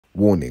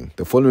Warning,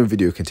 the following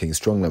video contains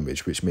strong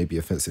language which may be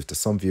offensive to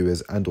some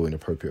viewers and or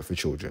inappropriate for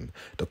children.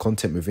 The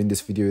content within this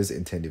video is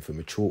intended for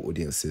mature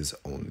audiences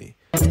only.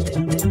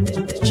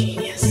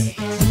 Genius.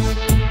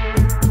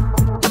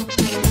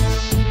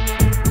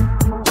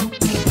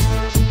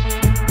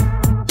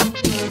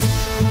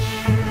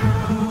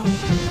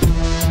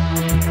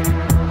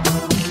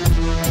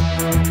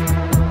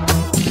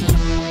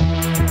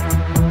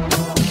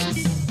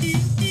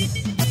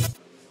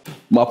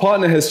 My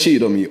partner has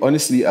cheated on me.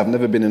 Honestly, I've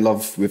never been in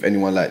love with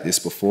anyone like this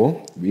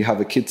before. We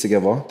have a kid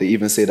together. They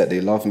even say that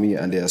they love me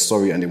and they are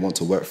sorry and they want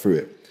to work through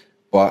it.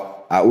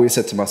 But I always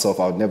said to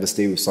myself, I would never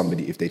stay with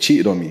somebody if they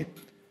cheated on me.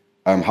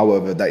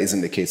 However, that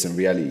isn't the case in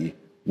reality.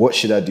 What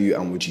should I do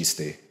and would you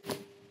stay?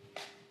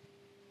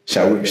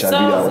 Shall I do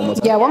that one more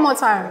time? Yeah, one more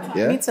time.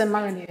 Yeah? I need to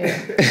marinate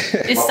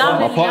it. It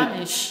sounded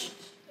Yamish.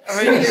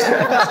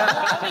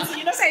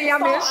 You don't say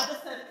Yamish.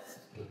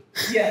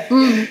 Yeah.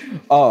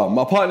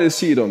 My partner has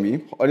cheated on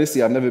me.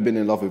 Honestly, I've never been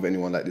in love with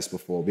anyone like this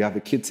before. We have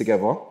a kid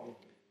together.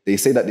 They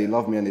say that they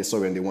love me and they're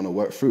sorry and they want to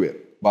work through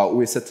it. But I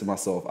always said to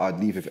myself, I'd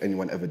leave if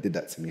anyone ever did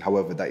that to me.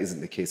 However, that isn't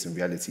the case in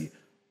reality.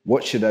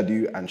 What should I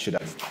do and should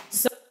I?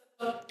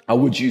 How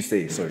would you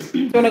say? Sorry. Do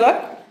you want to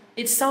go?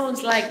 It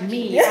sounds like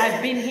me. Yeah.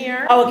 I've been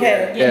here. Oh,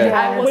 okay. Yeah.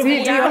 I was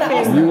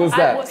You was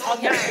that?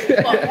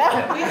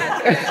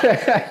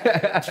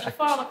 The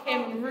father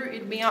came and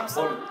rooted me up.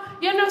 So,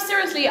 yeah, no,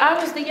 seriously, I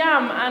was the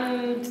yam,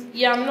 and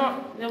yeah,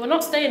 we're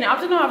not staying there. I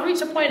don't know, I've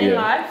reached a point in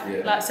life,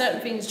 like certain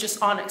things just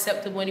aren't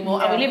acceptable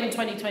anymore, and we live in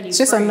 2020. It's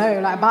just a no,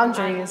 like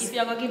boundaries. If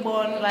you're going to give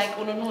on, like,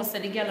 on a north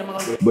side again,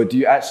 But do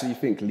you actually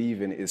think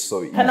leaving is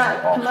so easy? Can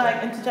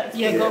I interject?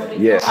 Yeah, go please.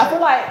 Yeah. I feel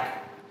like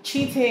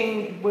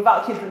cheating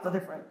without kids are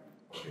different.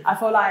 I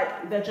feel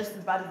like they're just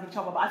as bad as each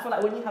other, but I feel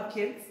like when you have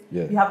kids,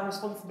 you have a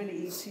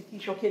responsibility to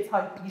teach your kids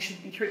how you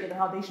should be treated and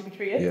how they should be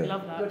treated. Yeah.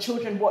 Love that. Your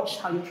children watch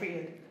how you're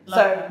treated.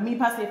 Love Me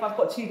personally, if I've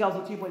got 2 girls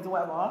or 2 boys or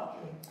whatever,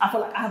 I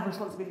feel like I have a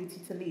responsibility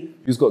to leave.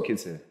 Who's got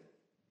kids here?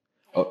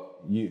 Oh,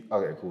 you.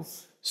 Okay, cool.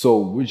 So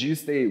would you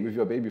stay with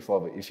your baby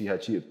father if he had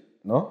cheated?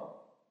 No?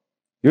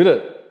 You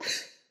wouldn't?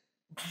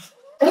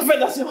 I think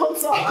that's your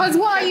answer. Because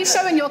what are you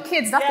showing your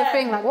kids? That's the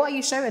thing. Like, what are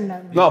you showing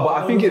them? No,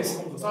 but I think it's...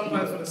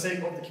 Sometimes for the sake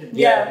of the kid.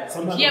 Yeah.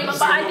 Yeah,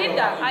 but I did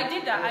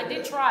that. I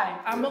did try.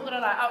 I'm not gonna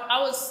lie. I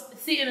was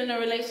sitting in a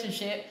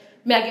relationship.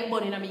 Me, I get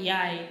money and I'm a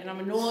yai and I'm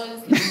a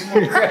nose.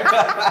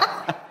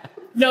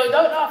 No, don't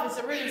laugh. It's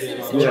a really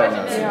serious situation.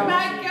 There's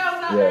mad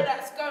girls out there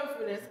that's going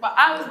through this. But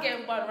I was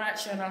getting one right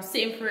shit and I was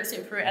sitting through it.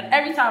 And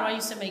every time I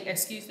used to make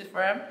excuses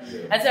for him.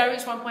 Until I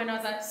reached one point I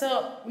was like,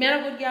 so, me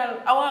and a good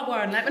girl, I want to go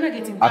on. Like, when I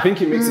get in. I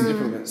think it makes a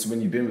difference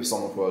when you've been with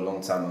someone for a long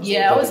time.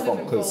 Yeah, I was with him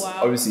for a because while.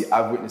 obviously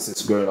I've witnessed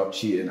this growing up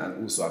cheating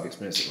and also I've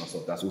experienced it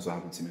myself. That's also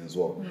happened to me as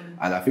well.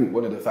 And I think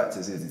one of the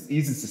factors is it's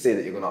easy to say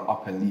that you're going to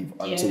up and leave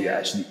until you're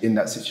actually in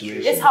that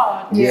situation. It's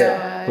hard.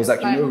 Yeah. Because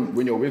like, you know,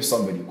 when you're with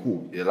somebody,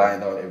 cool, you're lying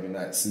down every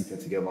night, sleeping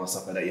together and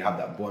stuff like that, you have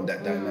that bond,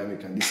 that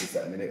dynamic and this is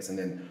that and the next. And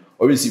then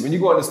obviously when you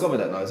go and discover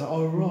that now, it's like,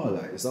 oh, raw,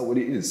 like, is that what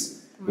it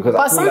is? Because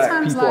I feel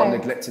like people are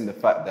neglecting the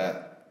fact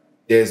that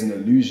there's an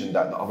illusion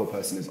that the other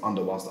person is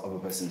under whilst the other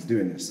person is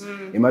doing this.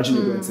 Imagine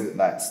you're going to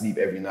like sleep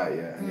every night,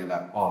 and you're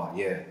like, oh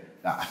yeah,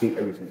 like, I think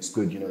everything's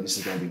good, you know, this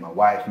is going to be my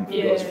wife, girls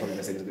are probably going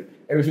to say this is good.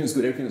 Everything's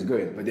good, everything's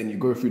going. But then you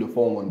go through the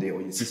phone one day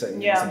or you see something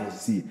you're not supposed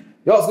to see,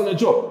 yours going to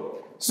drop.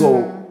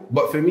 So,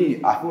 but for me,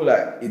 I feel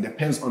like it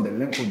depends on the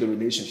length of the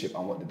relationship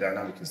and what the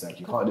dynamic is like.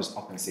 You can't just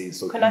up and say it's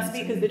so Can I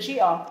speak as the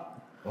cheater?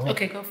 Oh.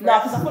 Okay, go for it. No,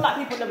 because I feel like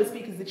people never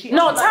speak as the cheater.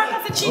 No, Tyrek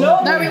has a cheater.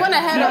 No, we want to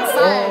hear that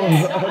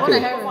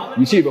side.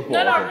 You cheated before? No,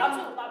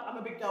 I'm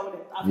a big girl with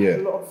it. I've had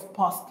a lot of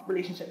past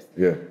relationships.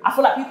 Yeah. I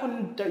feel like people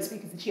don't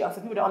speak as a cheater, so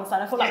people don't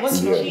understand. I feel like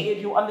once you've cheated,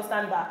 you'll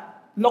understand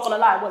that, not gonna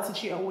lie, once a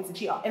cheater, always a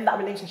cheater in that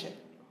relationship.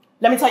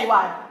 Let me tell you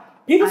why.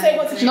 People say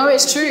once a cheater. No,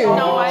 it's true.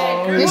 No,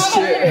 I agree. It's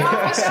true.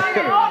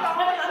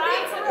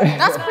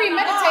 That's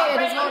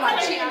premeditated as well. Like,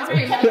 cheating is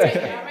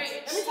premeditated. Let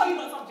me tell you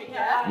about something,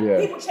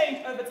 yeah? People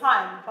change over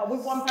time, but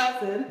with one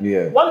person,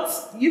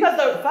 once you guys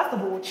don't, first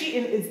of all,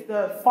 cheating is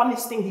the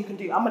funnest thing you can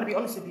do. I'm gonna be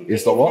honest with you.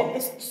 It's the what?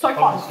 It's so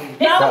fun.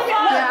 Now, let me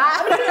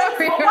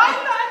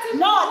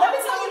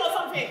tell you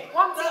something.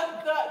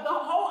 The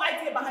whole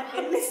idea behind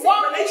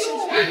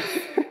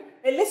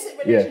illicit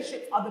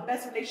relationships are the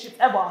best relationships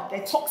ever.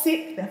 They're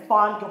toxic, they're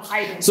fun, you're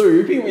hiding. Sorry,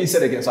 repeat what you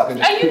said again so I can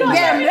just... And you know,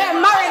 marinate.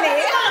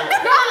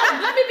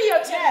 Let me be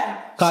your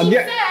chair. She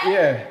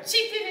said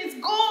cheating is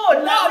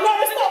good. No,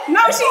 it's not.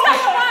 No, she said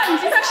fun.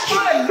 She said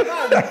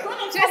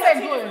fun. She said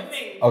good.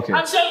 Okay.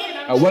 I'm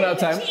joking. One at a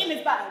time? Cheating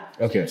is bad.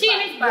 Okay.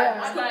 Cheating is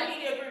bad. I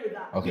completely agree with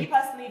that. Okay. Me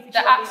personally, if you The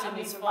cheat, action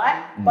is fun.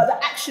 right? But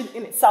the action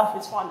in itself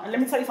is fun. And let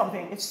me tell you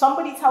something. If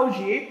somebody tells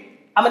you,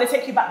 I'm going to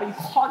take you back, but you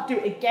can't do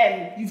it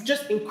again, you've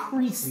just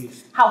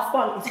increased how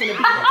fun it's going to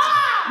be.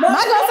 No,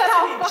 My girl said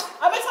how fun.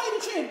 I'm going to tell you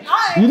the truth.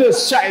 You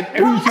just shouted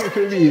everything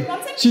for me.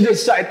 She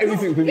just shouted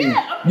everything for me.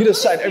 You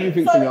just shouted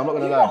everything for me, I'm not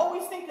going to lie. People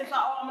always think it's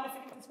like, oh, I'm going to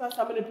finish this person,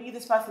 I'm going to be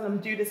this person, I'm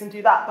going to do this and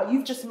do that. But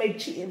you've just made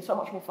cheating so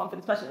much more fun for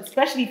this person,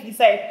 especially if you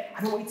say,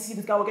 I don't want you to see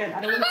this girl again.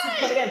 I don't want you to see this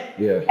girl again.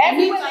 Yeah.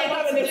 Everywhere they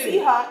go and they see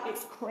her,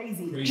 it's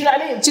crazy. Do you know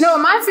what I mean? Do you know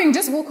what my thing?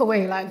 Just walk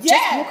away. Like,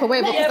 just walk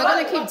away because they're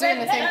going to keep doing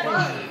the same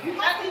thing.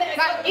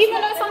 Like,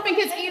 even though something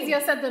is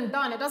easier said than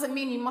done, it doesn't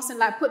mean you mustn't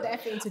like put the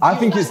effort into doing I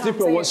think it. it's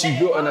different once you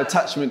built an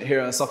attachment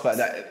here and stuff like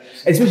that.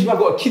 Especially if I've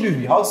got a kid with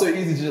me, how so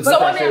easy to just So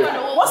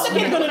what's the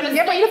kid going to do?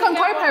 Yeah, but you can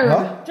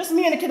co-parent. Just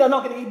me and the kid are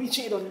not going to be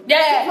cheated on.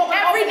 Yeah,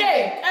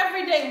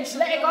 every day we should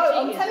let it go.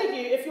 I'm telling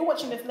you, if you're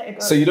watching this, let it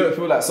go. So you don't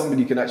feel like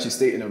somebody can actually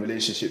stay in a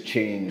relationship,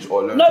 change,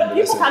 or learn No, from the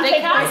people lesson?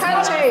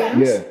 can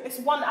change. Yeah. It's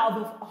 1 out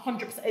of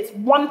 100%. It's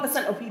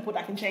 1% of people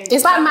that can change.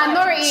 It's like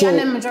minority and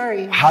then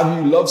majority. Have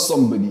you loved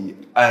somebody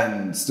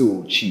and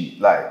still cheat?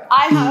 Like,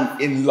 I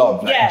have. In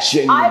love, like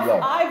genuine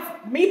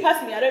love. Me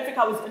personally, I don't think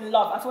I was in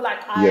love. I feel like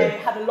I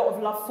had a lot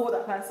of love for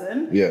that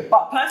person. Yeah.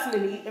 But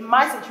personally, in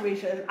my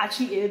situation, I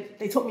cheated.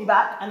 They took me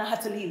back, and I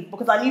had to leave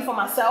because I knew for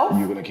myself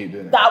you were gonna keep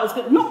doing it. that I was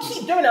gonna not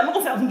keep doing it. I'm not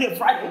gonna say I was gonna do it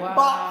Friday, but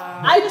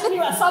I just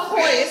knew at some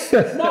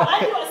point. No,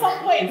 I knew at some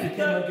point.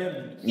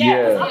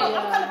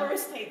 I'm kind of a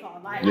risk taker.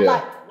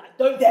 Like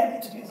don't dare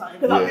me to do something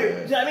because I'm new. Do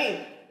you know what I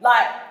mean?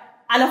 Like.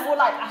 And I feel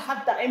like I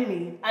had that in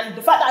me. And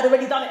the fact that I'd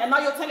already done it, and now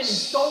you're telling me,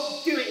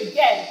 don't do it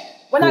again.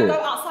 When I go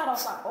outside, I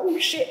was like, oh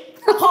shit,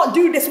 I can't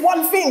do this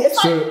one thing.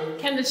 It's like,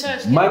 can the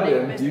church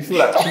do you feel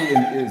like cheating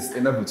is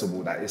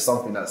inevitable? That it's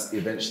something that's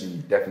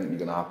eventually definitely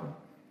going to happen?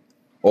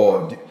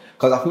 Or,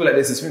 because I feel like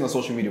there's this thing on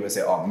social media where they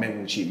say, oh, men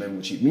will cheat, men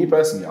will cheat. Me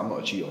personally, I'm not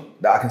a cheater.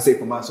 That I can say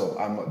for myself,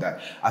 I'm not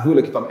that. I feel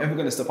like if I'm ever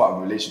going to step out of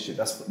a relationship,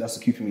 that's the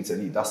key for me to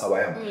leave. That's how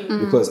I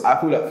am. Because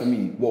I feel like for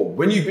me, well,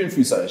 when you've been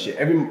through certain shit,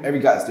 every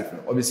guy is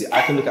different. Obviously,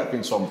 I can look at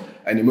things from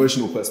an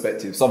emotional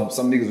perspective. Some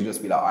niggas will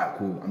just be like, all right,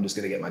 cool, I'm just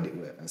going to get my dick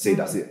wet and say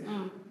that's it.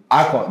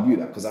 I can't do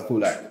that because I feel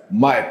like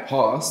my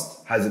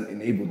past hasn't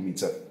enabled me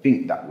to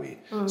think that way.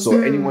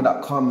 So anyone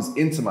that comes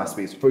into my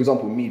space, for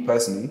example, me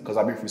personally, because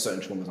I've been through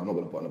certain traumas, I'm not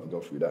going to put another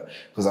girl through that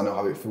because I know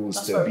how it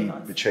feels to be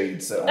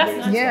betrayed certain ways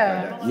and stuff like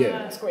that. Yeah,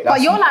 that's great. But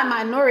you're like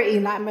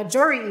minority, like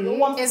majority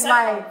is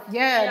like,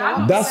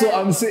 that's what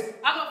I'm saying.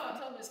 I got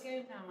fucked up with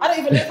game time. I don't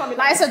even know if I'm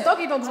like, it's a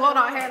doggy dog's world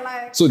out here.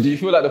 Like, so do you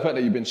feel like the fact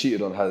that you've been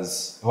cheated on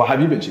have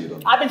you been cheated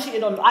on? I've been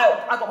cheated on.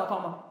 I got my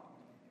karma.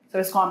 So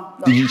it's calm.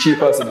 No. Did you cheat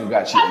first and the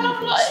guy cheated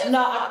on you first?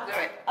 No.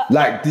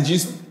 Like, did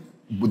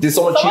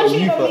someone cheat on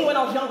you on first? me when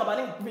I was younger, but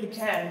I didn't really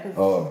care. Do you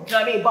know Oh. what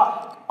I mean?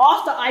 But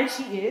after I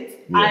cheated,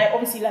 I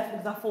obviously left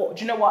because I thought,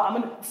 do you know what?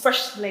 I'm a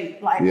fresh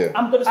slate. Like,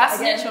 I'm going to start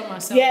again. I snitch on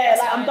myself. Yeah,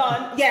 like, I'm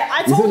done. Yeah,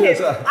 I told him.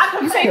 I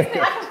confess.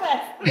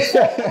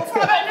 I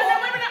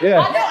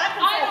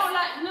don't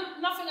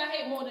like nothing I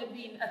hate more than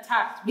being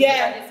attacked because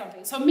I did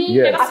something. So me,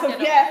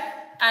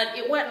 and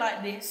it went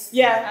like this.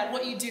 Yeah. And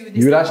what you do with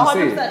this? You would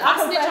actually say it?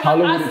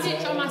 I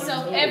snitch on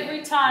myself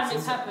every time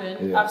it's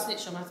happened. I've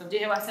snitched on myself. Do you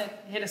hear what I said?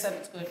 Hear the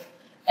sentence good.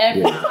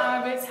 Every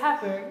time it's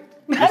happened.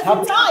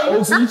 Every time.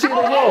 Oh, so you cheated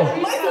as well?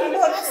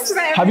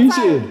 Have you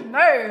cheated?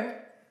 no.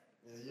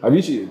 Have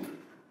you cheated?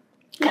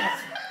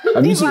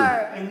 Have you cheated?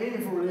 In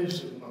meaningful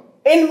relationship, no.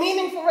 In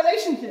meaningful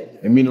relationship.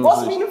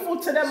 What's meaningful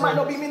to them might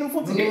not be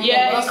meaningful to you.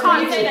 Yeah, you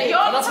can't say that. You're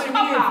not talking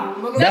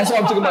about. That's what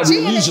I'm talking about.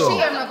 Cheating is cheating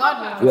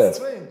regardless.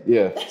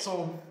 Yeah.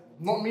 So,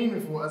 not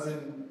meaningful as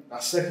in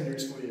a secondary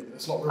school year.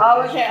 It's not real.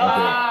 Oh, okay.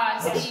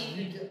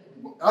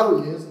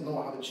 Adult years, no,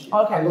 I haven't cheated.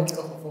 Okay. I looked it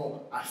up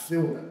before. I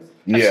feel that.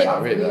 Yeah, I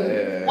read that.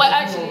 Yeah. Well,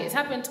 actually, it's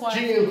happened twice.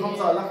 Cheating comes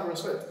out of lack of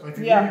respect. If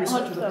you really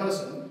respect the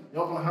person,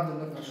 you're gonna have them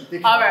look like a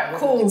dick. Alright,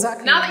 cool.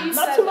 Exactly. Now that you've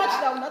Not said too much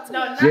that, though, not too no,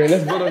 much. Yeah,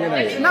 let's build on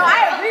it. No,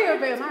 I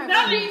agree with him.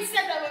 Now that you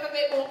said that with a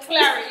bit more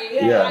clarity,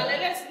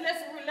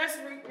 let's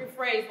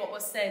rephrase what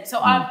was said. So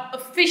I've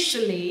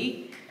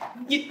officially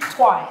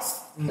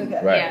twice. Right.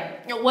 Yeah,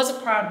 it was a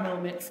proud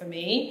moment for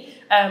me.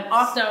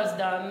 After I was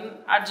done,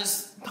 I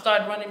just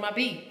started running my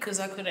beat because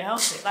I couldn't help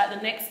it. Like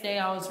the next day,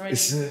 I was ready.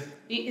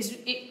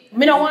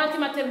 Me no want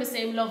him to tell me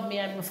say love me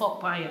and me fuck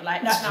by you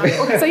like that.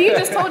 Now. So you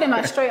just told him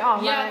like straight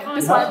up. Yeah, like, I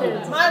this can't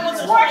is Mine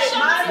was right.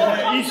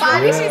 But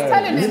at least she's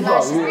telling him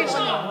that she's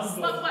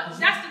reaching But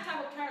that's the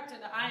type of character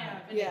that I am.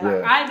 Yeah.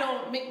 Like, I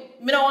don't me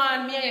no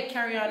want me and you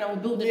carry on and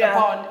we're building the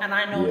bond, and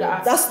I know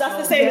that. That's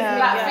the same.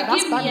 Like,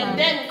 forgive me and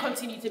then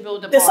continue to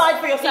build the bond. Decide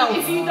for yourself.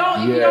 If you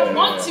don't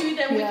want to,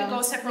 then we can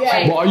go separate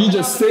ways. But are you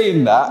just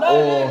saying that,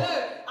 or?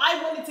 No. I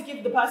wanted to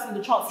give the person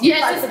the chance to to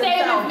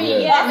stay with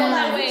me.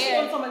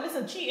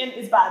 Listen, cheating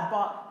is bad,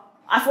 but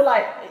I feel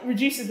like it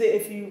reduces it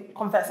if you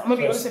confess. I'm gonna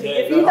be honest with you.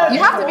 If you don't,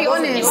 you have to be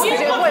honest. You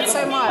avoid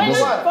so much.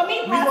 For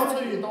me, we won't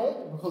tell you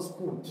don't because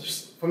cool.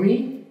 For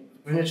me,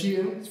 when you're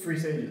cheating, it's 3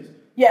 stages.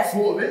 Yes.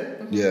 Thought of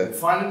it.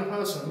 Finding the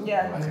person.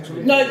 Yeah. And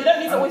then No, you don't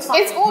need to always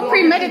find. It's all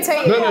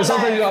premeditated. No,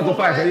 sometimes you have to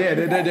find. Yeah,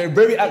 they're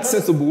very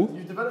accessible.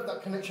 You develop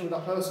that connection with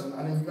that person,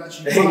 and then you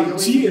actually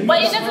cheating.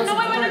 But you never know.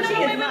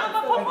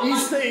 Wait.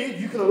 Each stage,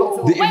 you can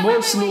look for the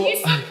emotional. You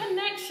said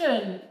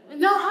connection.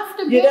 No, have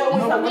to You don't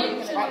build want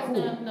connection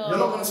with them, You're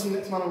not gonna see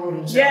next man on the road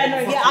and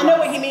I know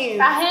what he means.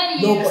 I hear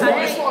you. No, but I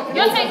it's hear not- you.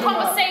 You're saying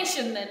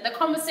conversation then. The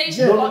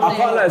conversation. I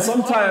can't lie.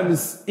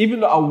 Sometimes, even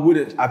though I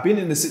wouldn't, I've been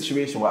in a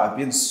situation where I've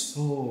been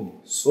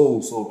so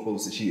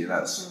close to cheating.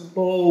 Like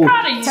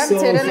Proud of you.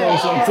 Tempted,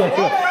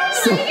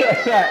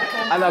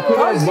 and I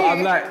couldn't. But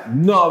I'm like,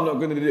 no, I'm not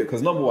gonna do it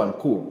because number one,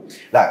 cool.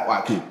 Like,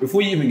 alright, cool.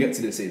 Before you even get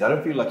to this stage, I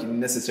don't feel like you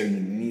necessarily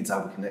need to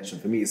have a connection.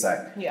 For me, it's like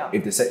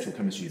if the sexual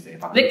chemistry is there.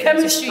 If I The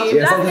chemistry,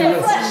 yeah,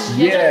 that's it.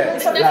 yeah.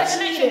 There's a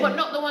connection, but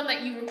not the one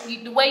that you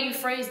the way you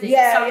phrased it.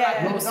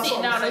 Yeah. Like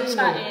sitting down and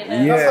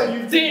chatting.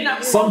 Yeah. Doing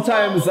that.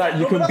 Sometimes like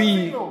you can be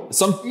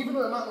even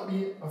though it might not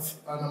be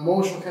an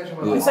emotional connection,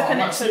 It's a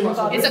connection.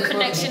 It's a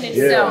connection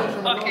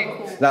itself. Okay,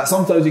 cool. like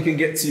sometimes you can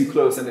get too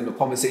close and then the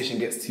conversation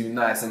gets too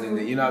nice and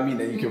then you know what I mean,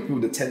 and you can feel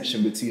the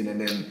tension between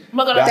and then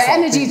The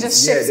energy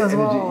just shifts as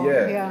well.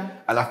 Yeah.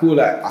 And I feel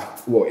like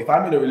if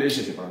I'm in a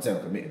relationship and I'm saying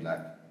I'm committed, like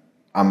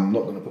I'm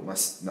not gonna put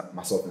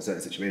myself in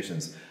certain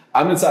situations.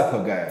 I'm the type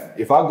of guy,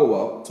 if I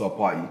go out to a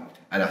party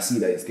and I see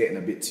that it's getting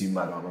a bit too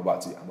mad, I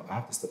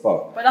have to step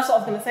out. But that's what I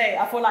was gonna say.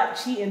 I feel like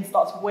cheating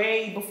starts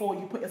way before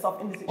you put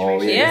yourself in the situation.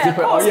 Oh yeah, it's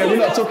different. We're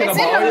not talking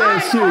about.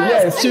 It's true.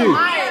 Yeah, it's true.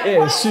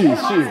 Yeah, it's true.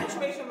 It's true.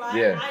 Situation, right?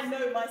 Yeah. I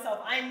know myself.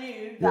 I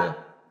knew that,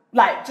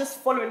 like, just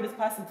following this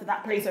person to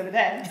that place over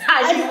there.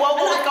 I knew what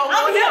was going on. I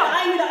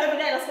knew that over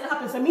there that's gonna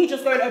happen. So me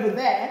just going over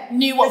there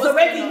knew what was was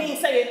already going on. me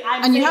saying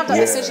I'm. And you have that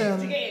safe. decision.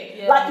 Do you get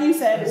it? Like you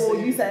said, or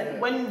you said,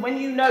 when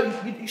you know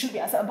you shouldn't be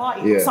at a certain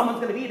party,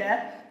 someone's gonna be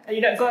there, and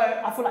you don't go.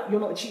 I feel like you're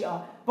not a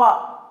cheater,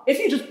 but. If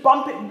you just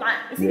bump it, like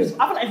I feel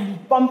like if you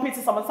bump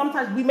into someone,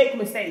 sometimes we make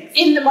mistakes.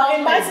 In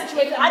my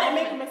situation, I didn't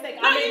make a mistake.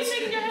 No, you're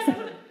shaking your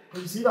head.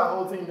 You see that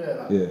whole thing there?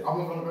 Like, I'm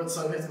not gonna go to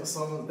certain place because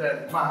someone's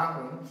there. It might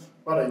happen,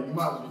 brother. You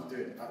might as well just do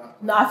it.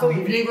 No, I feel if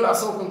you ain't got that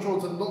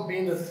self-control to not be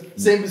in the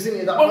same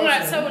vicinity that All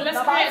right, so let's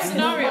create a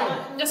scenario.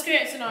 Let's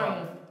create a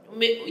scenario.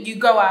 You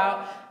go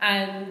out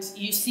and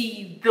you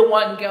see the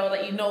one girl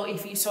that you know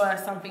if you saw her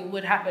something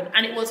would happen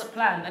and it wasn't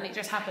planned and it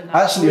just happened.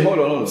 Actually, hold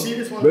on. See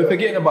this one? We're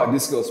forgetting about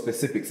this girl's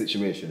specific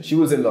situation. She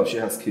was in love, she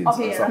has kids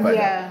and stuff like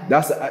that.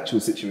 That's the actual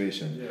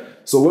situation. Yeah.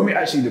 So when we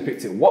actually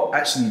depict it, what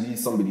actually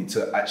leads somebody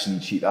to actually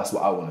cheat? That's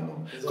what I want to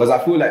know. Because I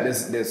feel like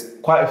there's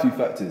quite a few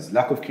factors.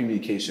 Lack of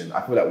communication.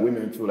 I feel like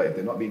women feel like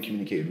they're not being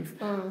communicated with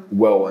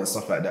well and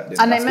stuff like that.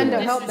 And then men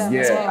don't help them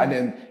as well. And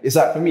then it's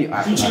like for me,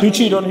 who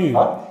cheated on who?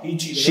 Huh?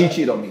 She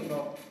cheated on me.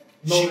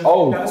 The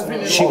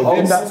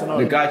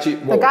guy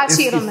cheated. Well, the guy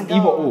cheated on the girl.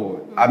 Either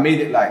or. I made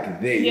it like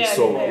they,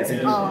 so it's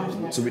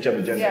inclusive to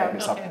whichever gender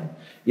it's happening.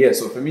 Yeah,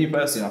 so for me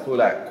personally, I feel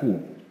like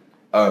cool.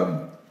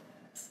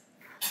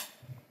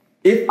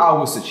 If I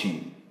was to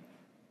cheat,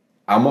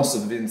 I must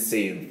have been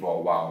saying for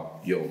a while,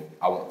 yo,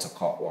 I want to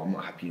cut or I'm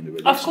not happy in the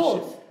relationship. Of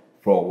course.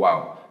 For a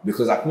while.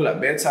 Because I feel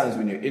like there are times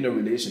when you're in a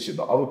relationship,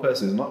 the other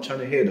person is not trying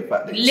to hear the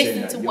fact that you're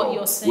saying that,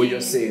 what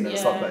you're saying and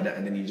stuff like that,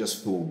 and then you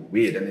just feel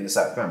weird, and then it's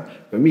like, fam,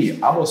 for me,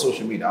 I'm on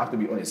social media, I have to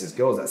be honest, there's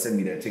girls that send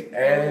me their thing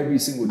every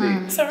single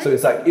day. So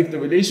it's like, if the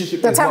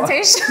relationship is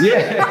temptation. So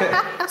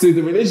if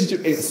the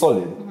relationship ain't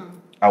solid,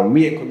 and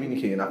we ain't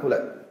communicating, I feel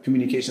like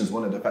communication is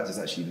one of the factors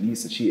that actually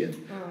leads to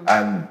cheating.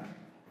 And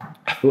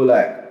I feel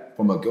like,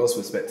 from a girl's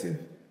perspective,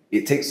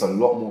 it takes a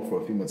lot more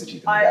for a female to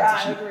cheat than a guy to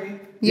cheat. I agree.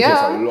 It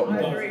takes a lot more. I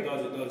agree. It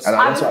does. And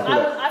that's what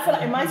I feel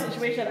like in my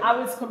situation, I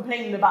was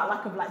complaining about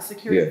lack of like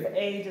security for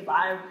ages.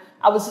 I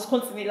was just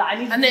constantly like, I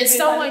need. And then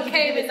someone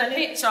came in the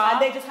picture, and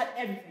they just had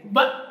everything.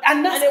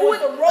 And that's always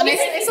the wrong.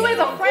 It's always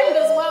a friend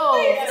as well.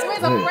 It's always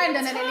a friend,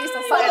 and then at least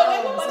a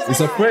side.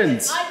 It's a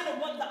friend. I didn't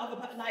want that other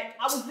person. Like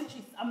I was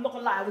literally, I'm not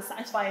gonna lie, I was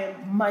satisfying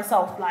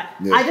myself. Like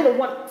I didn't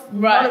want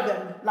none of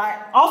them. Like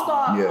after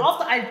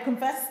I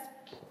confessed,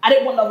 I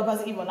didn't want the other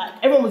person either. Like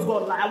everyone was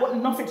gone. Like I want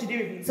nothing to do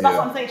with you. So that's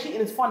what I'm saying. Cheating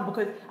is fun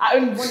because I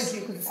only wanted you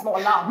because it's not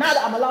allowed. Now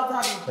that I'm allowed to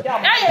have you, do you know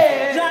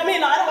what I mean?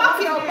 Like I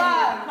don't want to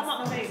bad. Come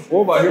out my face.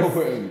 What about your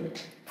point of view?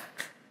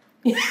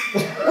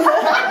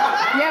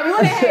 Yeah, we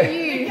want to hear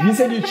you. You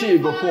said you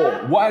cheated before.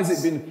 What has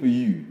it been for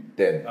you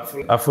then?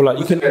 I feel like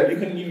you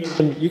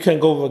can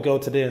go with a girl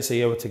today and say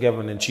yeah we're together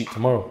and then cheat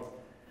tomorrow.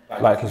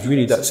 Like it's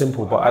really that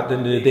simple. But at the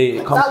end of the day,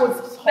 it comes. That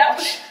was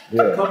harsh.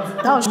 I'm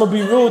gonna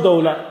be real though.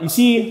 Like you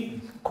see.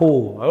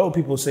 Cool. A lot of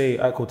people say,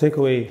 "I could take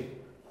away,"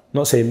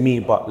 not saying me,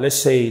 but let's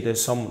say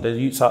there's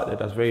youths out there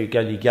that's very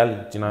gally. Do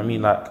you know what I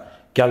mean? Like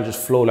gal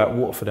just flow like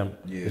water for them.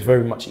 Yeah. It's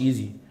very much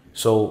easy.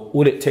 So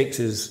all it takes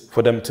is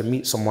for them to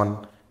meet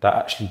someone that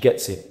actually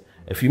gets it.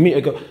 If you meet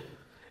a girl,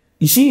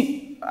 you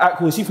see,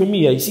 for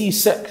me, you see,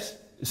 sex.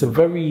 It's a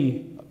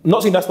very. I'm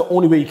not saying that's the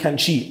only way you can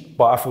cheat,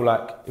 but I feel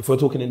like if we're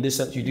talking in this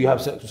sense, you do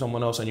have sex with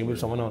someone else and you're with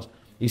someone else.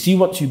 You see,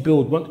 once you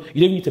don't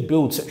need to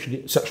build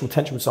sexual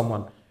tension with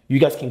someone. You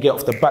guys can get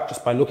off the bat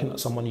just by looking at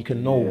someone. You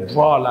can know,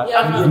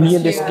 me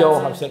and this girl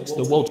have sex.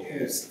 The world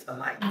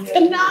Tonight.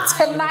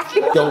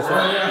 girls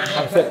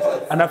have sex,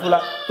 and I feel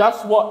like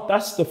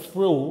that's the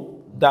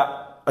thrill.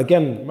 That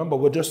again, remember,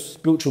 we're just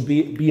spiritual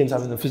beings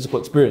having a physical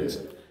experience.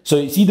 So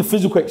you see, the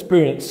physical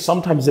experience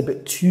sometimes is a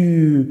bit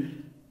too,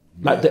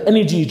 like the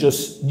energy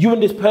just you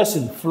and this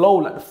person flow.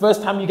 Like the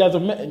first time you guys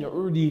have met, and you're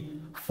already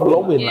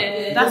flowing. Yeah,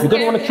 like, that's you're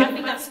gonna scary. want to I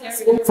think that's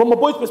scary. From a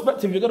boy's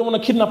perspective, you're gonna want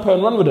to kidnap her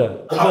and run with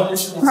her.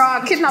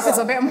 Bruh, kidnap is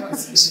a bit more.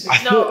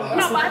 No,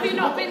 but have you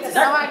not been to No,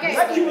 that? I get it.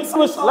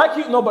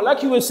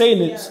 Like you were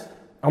saying, it's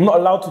I'm not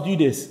allowed to do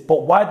this.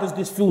 But why does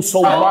this feel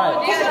so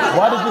right? yeah.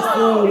 Why does this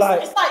feel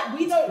like? It's like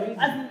we don't,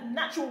 as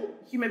natural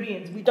human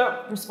beings, we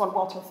don't respond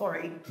well to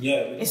authority. Yeah.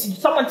 It's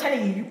someone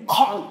telling you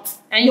can't,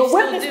 And you're you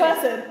with still this do it.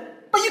 person.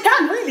 But you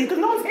can really, because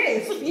no one's here.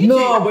 It's just you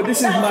No, two. but this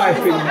is my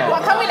thing now.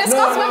 But can we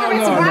discuss whether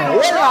it's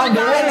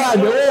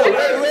right?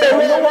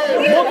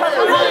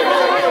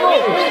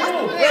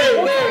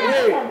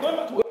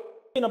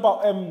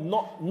 About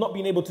not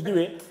being able to do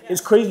it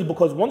is crazy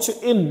because once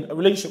you're in a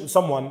relationship with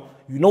someone,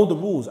 you know the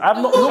rules. I've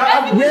not looked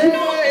at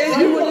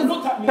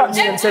me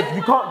and said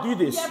you can't do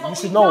this. You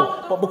should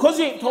know. But because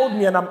you ain't told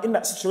me and I'm in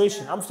that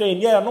situation, I'm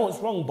saying yeah, I know it's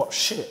wrong, but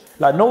shit,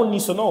 like no one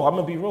needs to know. I'm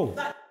gonna be real.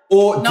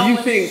 Or do you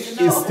think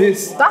it's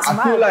this? That's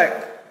I feel mad. like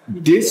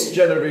this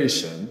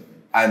generation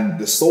and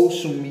the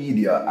social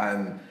media,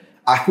 and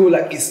I feel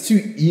like it's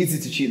too easy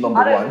to cheat. Number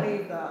I don't one,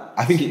 believe that.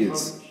 I think it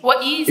is.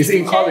 What easy? It's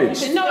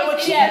encouraged. No,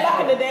 it's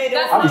Back in the day,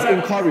 That's It's not-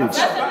 encouraged.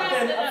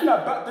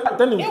 Back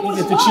then it was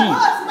easier to cheat.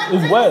 It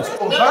was worse.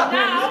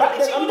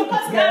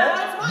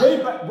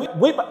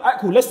 Way back, alright,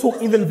 cool. Let's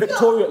talk even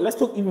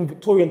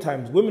Victorian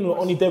times. Women were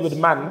only there with a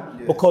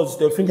man because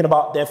they were thinking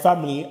about their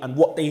family and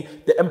what the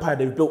empire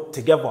they built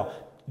together.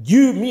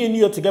 Me and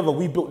you are together.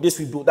 We built this,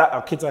 we built that.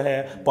 Our kids are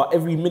here, but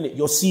every minute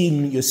you're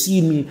seeing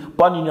me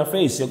bun in your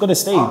face. You're gonna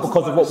stay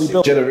because of what we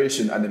built.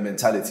 Generation and the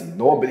mentality.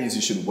 No one believes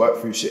you should work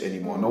through shit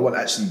anymore. No one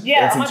actually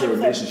enters into a 100%.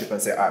 relationship and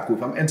say, alright, cool,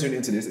 if I'm entering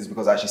into this, it's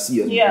because I actually see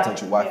you as a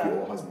potential wifey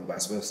or husband,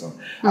 vice versa.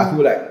 I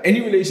feel like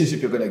any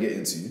relationship you're gonna get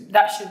into,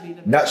 That should be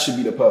the. that should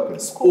be the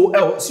purpose. Or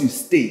else you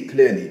state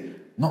clearly,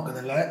 not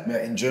gonna lie, may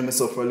I enjoy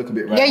myself for a little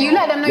bit right Yeah, now. you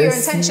let them know your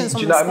Let's intentions see, from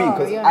do you the know what I mean? start,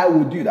 Because yeah. I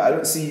will do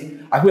that.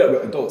 I feel like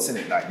we're adults,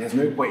 innit? Like, there's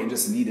no point in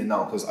just leading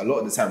now, because a lot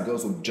of the time,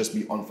 girls will just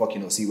be on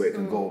fucking or see where it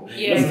can go.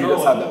 Yeah. If you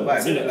just have that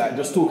vibe, innit? Like,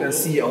 just talk and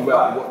see and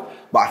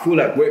what. But I feel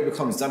like where it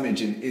becomes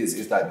damaging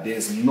is that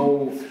there's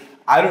no...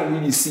 I don't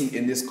really see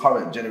in this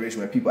current generation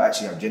where people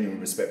actually have genuine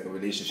respect for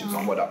relationships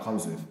and what that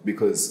comes with,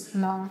 because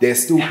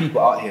there's still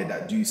people out here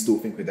that do still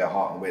think with their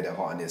heart and wear their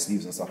heart on their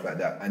sleeves and stuff like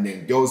that. And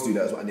then girls do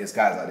that as well, and there's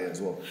guys out there as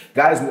well.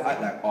 Guys will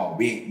act like, oh,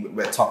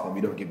 we're tough and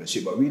we don't give a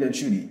shit. But really and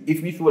truly,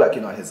 if we feel like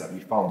in our heads that we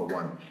found the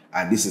one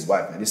and this is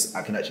wife and this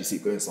I can actually see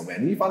it going somewhere,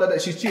 and you found out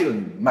that she's cheating on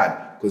you,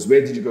 mad. Because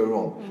where did you go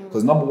wrong?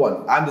 Because number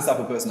one, I'm the type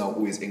of person I'll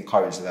always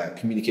encourage like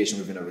communication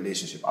within a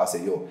relationship. I'll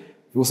say, yo,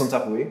 feel some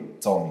type of way,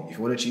 tell me. If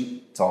you want to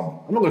cheat, tell me.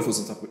 I'm not going to feel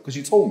some type of way because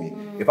you told me.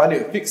 If I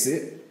didn't fix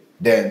it,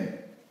 then...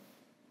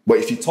 But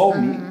if you told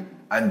me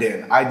and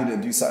then I didn't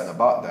do something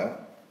about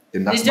that,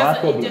 then that's my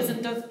problem.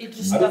 It doesn't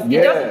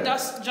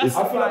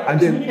justify. And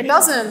then It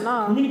doesn't,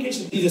 no.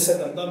 Communication is easier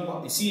said than done,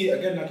 but you see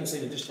again, like you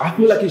say, I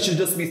feel like it should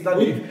just be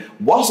standard.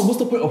 What's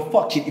the point of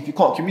fucking if you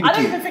can't I don't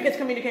communicate? even think it's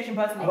communication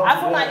personally. I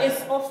feel like it's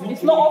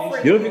not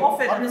offering You what don't you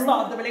offered at the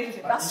start of the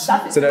relationship. That's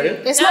it. Say that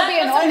again? It's not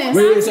being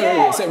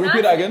honest. Wait,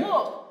 repeat that again.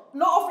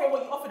 Not offering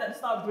what you offered at the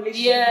start of the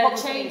relationship. Yeah,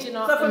 Probably. changing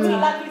up. So for me,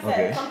 like you said,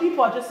 Okay. some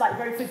people are just like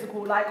very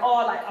physical, like,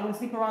 oh, like I want to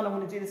sleep around, I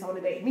want to do this, I want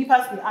to date. Me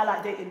personally, I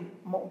like dating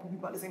multiple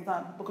people at the same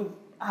time because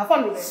I have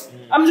fun with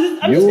it. I'm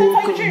just gonna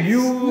tell you the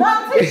truth. No,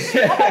 I'm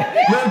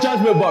saying No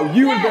judgment, but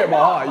you will break my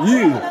heart. I'm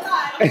You. not gonna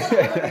lie. I'm not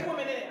gonna be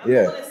woman in it. I'm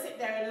Yeah. not gonna sit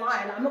there and lie.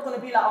 Like, I'm not gonna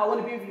be like, oh, I want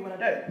to be with you when I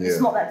don't. Yeah.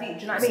 It's not that deep.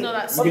 Do you know what I mean? not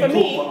that But for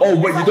me,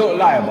 Oh, but you don't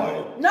lie about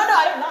it. no,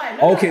 I don't lie.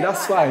 No, Okay, I don't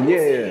that's lie. fine.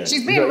 Yeah.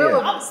 She's being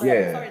real. I'm sorry,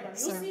 Yeah. sorry, Donnie.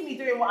 You'll see me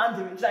doing what I'm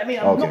doing. Do you know what I mean?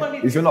 I'm Okay. not going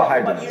to be If you're not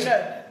disrespectful, hiding but it. you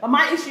know. But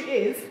my issue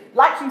is,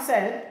 like you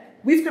said,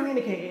 we've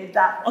communicated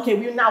that, okay,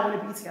 we now want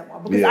to be together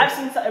because Yeah. I've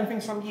seen certain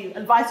things from you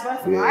and vice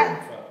versa, Yeah. right?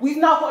 We've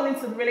now gotten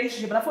into the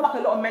relationship, and I feel like a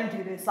lot of men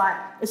do this. Like,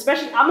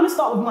 especially, I'm going to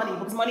start with money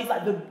because money's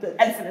like the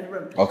elephant in the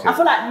room. Okay. I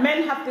feel like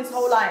men have this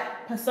whole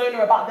like persona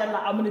about them,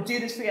 like, I'm going to do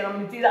this for you and I'm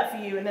going to do that for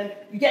you. And then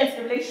you get into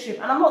the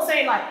relationship, and I'm not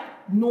saying like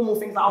normal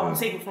things like, oh, I'm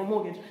saving for a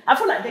mortgage. I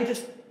feel like they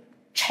just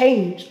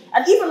change.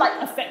 And even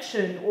like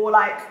affection or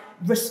like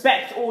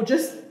respect or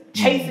just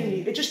chasing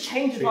you, it just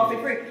changes halfway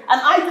through.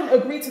 And I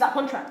didn't agree to that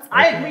contract.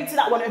 I agreed to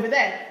that one over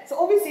there. So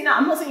obviously now,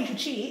 I'm not saying you should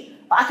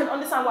cheat, but I can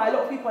understand why a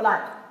lot of people are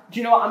like, do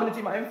you know what, I'm going to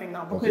do my own thing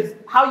now. Because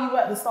how you were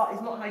at the start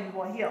is not how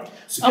you are here.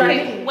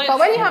 Okay, But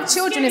when you have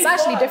children, it's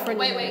actually different.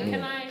 Wait,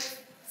 can I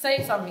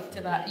say something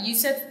to that? You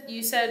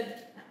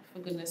said, for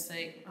goodness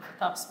sake,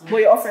 that's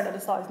What you're offering at the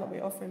start is not what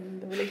you're offering in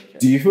the relationship.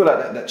 Do you feel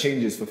like that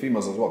changes for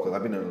females as well? Because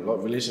I've been in a lot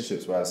of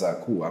relationships where it's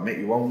like, cool, I met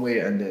you one way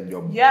and then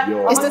you're...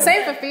 It's the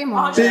same for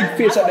females. Big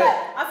fish at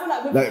I feel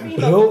like with like, females...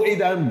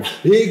 bloated and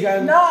big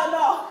and...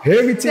 No.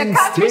 Everything The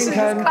catfish stink is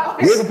and...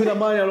 catfish. Wake up in the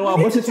morning and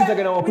what's the things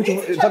again? I'm We need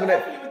to check talking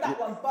carefully about... with that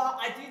one, but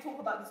I do talk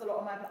about this a lot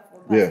on my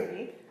platform. Yeah.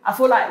 Personally. I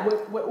feel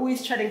like we're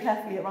always treading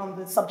carefully around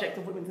the subject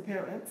of women's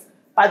appearance.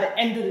 By the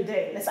end of the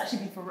day, let's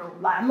actually be for real.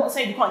 Like, I'm not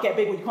saying you can't get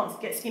big or you can't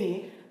get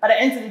skinny. By the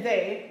end of the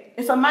day,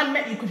 if a man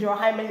met you because you're a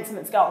high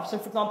maintenance girl, so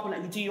for example,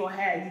 like you do your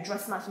hair, you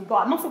dress nice and you go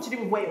out, nothing to do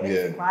with weight or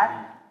anything,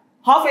 right?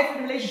 halfway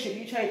through the relationship,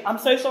 you change. I'm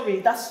so sorry,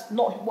 that's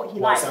not what he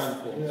likes.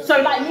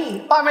 So like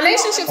me. But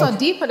relationships are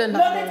deeper than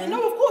that.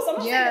 No, of course, I'm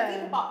not saying they're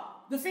deeper, but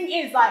the thing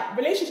is, like,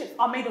 relationships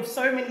are made of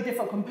so many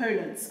different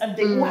components and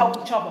they all help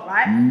each other,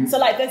 right? So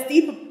like there's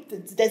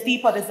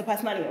the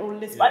personality, all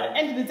this. But at the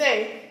end of the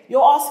day,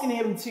 you're asking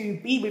him to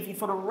be with you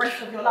for the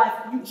rest of your life.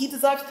 He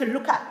deserves to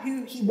look at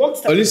who he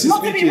wants to. Honestly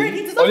not to be rude,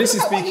 he deserves to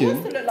look at what he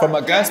wants to look like. From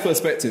a guy's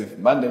perspective,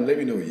 man, then let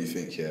me know what you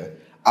think. Yeah,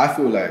 I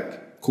feel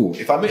like cool.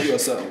 If I met you a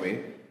certain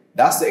way,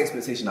 that's the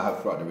expectation I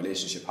have throughout the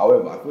relationship.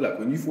 However, I feel like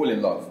when you fall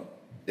in love,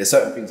 there's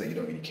certain things that you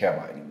don't really care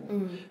about anymore.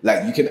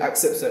 Like you can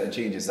accept certain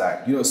changes,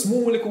 like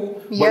small,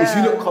 little. But if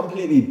you look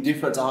completely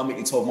different to how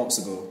many 12 months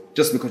ago,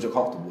 just because you're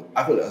comfortable,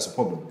 I feel like that's a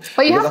problem.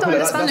 But you have to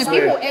understand that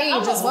people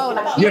age as well.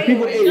 Like,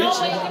 people age.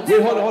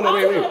 Wait, hold on,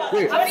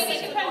 wait. I think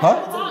it depends Huh?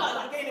 on the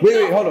partner.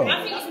 Wait, hold on.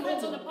 I think it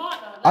depends on the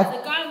partner. Like,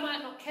 the guy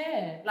might not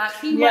care. Like,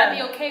 he might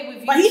be okay with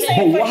you.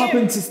 But what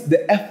happened to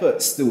the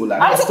effort still?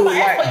 Like, I still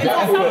like the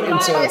effort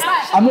into.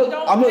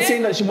 I'm not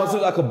saying that she must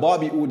look like a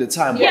Barbie all the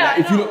time, but like,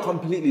 if you look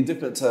completely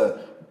different to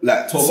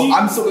like,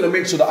 I'm still gonna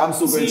make sure that I'm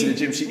still going to the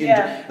gym.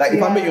 Like,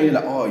 if I meet you and you're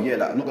like, oh yeah,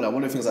 like I'm not gonna.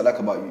 One of the things I like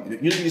about you,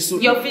 you still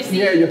your physique,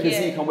 your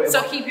physique and whatever.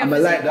 So keep your I'm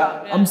physique like that.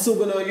 up, I'm still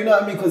gonna, you know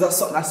what I mean? Because that's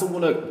something I still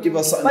wanna give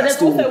her something. But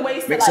there's also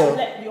ways to like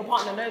let your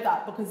partner know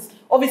that, because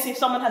obviously if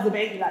someone has a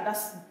baby, like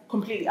that's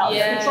completely out of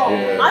control.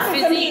 I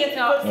think for me,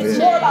 it's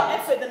more about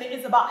effort than it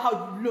is about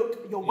how you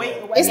look, your weight,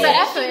 or whatever. It's the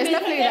effort. It's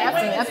definitely the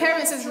effort.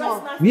 Appearance is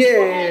more.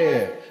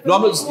 No,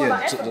 I'm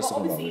just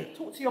obviously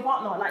talk to your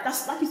partner. Like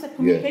that's like you said,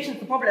 communication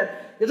is the problem.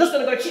 You're just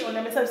gonna go cheat on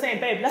them instead of saying,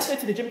 babe, let's go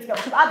to the gym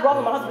together. Because I'd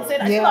rather my husband say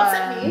that. It's gonna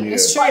upset me.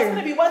 It's true. But it's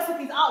gonna be worse if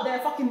he's out there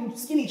fucking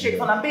skinny chicks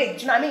and I'm big.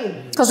 Do you know what I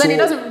mean? Because then he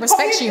doesn't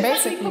respect you,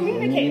 basically.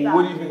 Communicate that.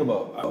 What do you think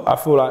about? I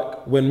feel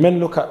like when men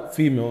look at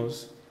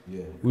females,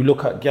 we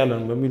look at gal,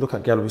 and when we look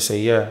at gal, we say,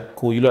 yeah,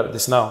 cool, you look like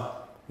this now.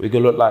 We're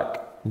gonna look like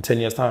in 10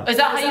 years' time. Is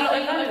that how you look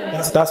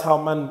like? That's how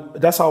men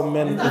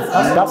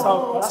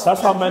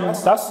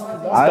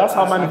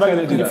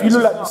evaluate it. If you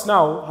look like this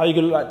now, how you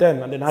gonna look like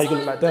then, and then how you gonna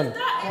look like then?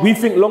 We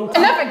think long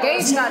term. I never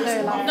gauge that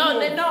though. Like.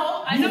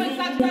 No, I know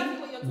exactly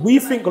what you're talking We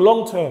think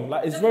long term.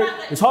 Like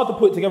it's hard to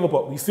put it together,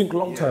 but we think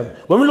long term.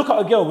 When we look at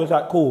a girl, we're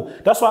like, cool.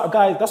 That's why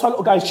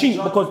little guys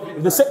cheat, because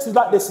if the sex is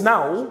like this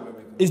now,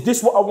 is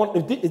this what I want?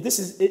 Is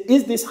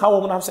this how I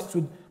want to have sex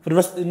with for the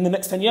rest in the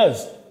next 10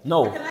 years?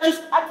 No. Can I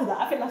just add to that?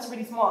 I think that's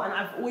really smart, and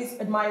I've always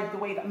admired the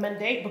way that men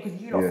date, because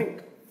you don't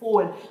think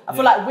forward. I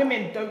feel like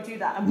women don't do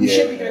that, and we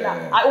should be doing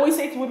that. I always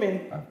say to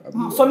women,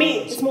 for me,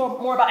 it's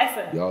more about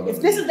effort.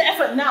 If this is the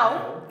effort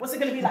now, what's it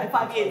going to be like in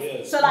 5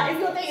 years? So like, if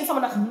you're dating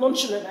someone that's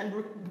nonchalant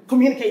and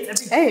communicates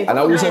every day, and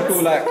I also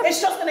feel like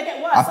it's just going to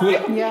get worse.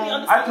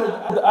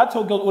 I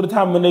tell girls all the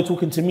time when they're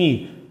talking to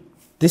me,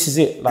 this is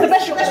it. Like,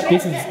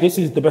 this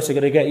is the best you're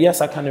gonna get.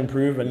 Yes, I can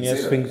improve, and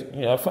yes, things.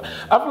 I feel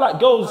like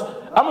girls.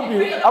 I'm gonna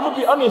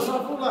be honest.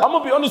 I'm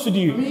gonna be honest with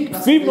you.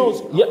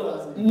 Females.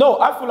 No,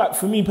 I feel like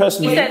for me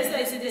personally,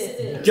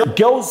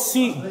 girls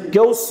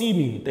see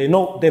me. They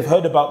know. They've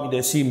heard about me.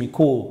 They see me.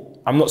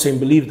 Cool. I'm not saying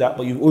believe that,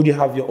 but you already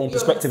have your own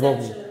perspective of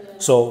me.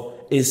 So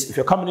if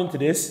you're coming into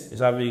this, it's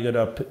either you're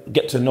gonna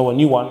get to know a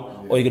new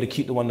one, or you're gonna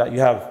keep the one that you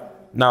have.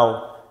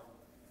 Now,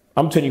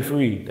 I'm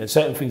 23. There's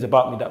certain things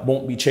about me that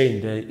won't be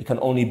changed. It can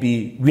only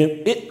be.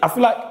 I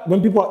feel like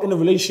when people are in a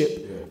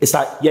relationship, it's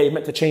like, yeah, you're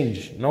meant to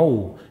change.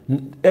 No,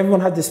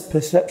 everyone has this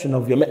perception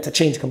of you're meant to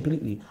change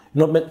completely.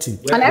 You're not meant to.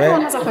 And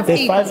everyone has like a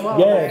peak as well.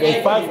 Yeah,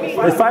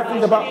 there's five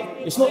things about.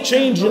 It's not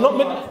change. You're not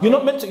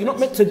meant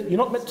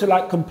to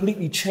like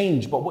completely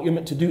change. But what you're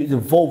meant to do is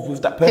evolve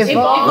with that person.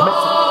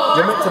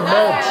 You're meant to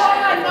merge.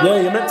 Yeah,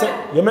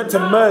 you're meant to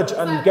merge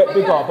and get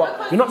bigger,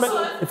 but you're not meant.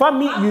 If I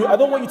meet you, I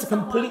don't want you to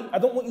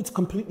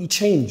completely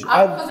change.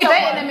 You're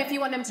dating them if you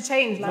want them to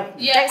change. Like,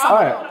 I felt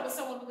like with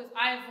someone because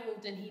I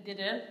evolved and he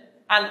didn't,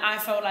 and I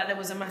felt like there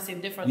was a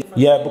massive difference.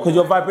 Yeah, because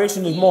your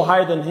vibration is more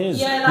high than his.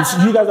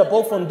 You guys are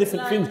both on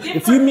different things.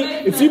 If you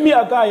meet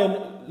a guy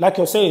and, like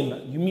you're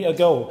saying, you meet a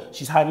girl,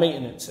 she's high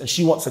maintenance, and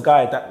she wants a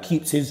guy that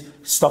keeps his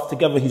stuff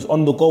together. He's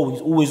on the go.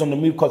 He's always on the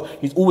move, because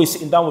he's always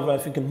sitting down with her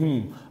and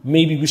thinking,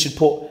 maybe we should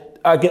put.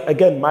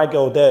 Again, my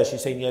girl there,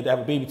 she's saying, yeah, they have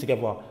a baby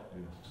together.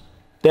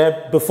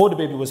 There, before the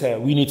baby was here,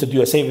 we need to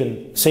do a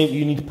saving.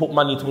 You need to put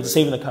money towards a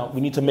saving account.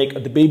 We need to make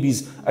the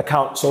baby's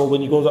account. So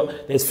when he goes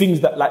up, there's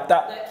things that like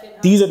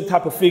that. These are the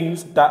type of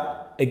things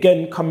that,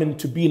 again, come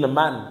into being a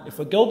man. If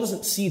a girl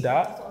doesn't see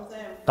that,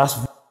 that's...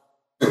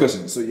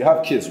 Question. So you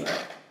have kids,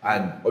 right?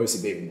 And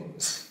obviously baby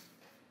mamas.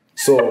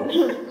 So,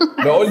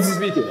 no, honestly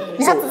speaking,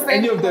 so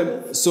any of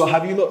them, so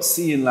have you not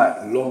seen like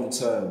long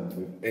term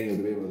with any of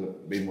the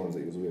baby mamas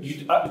that you was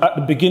with? At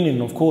the beginning,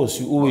 of course,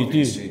 you always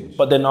do.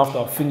 But then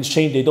after things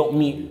change, they don't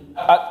meet.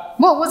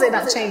 What was it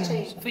that changed?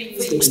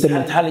 It's the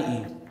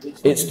mentality.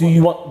 It's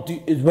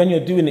when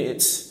you're doing it,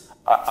 it's,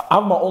 I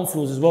have my own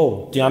flaws as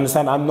well. Do you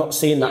understand? I'm not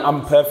saying that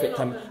I'm perfect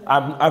and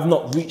I've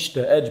not reached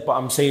the edge, but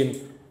I'm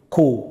saying,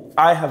 cool,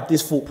 I have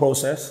this thought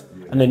process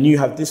and then you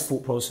have this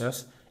thought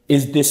process.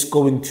 Is this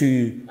going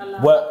to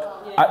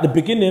work? at the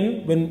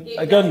beginning,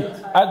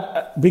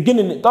 at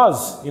beginning it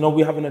does. You know,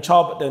 we're having a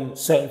child, but then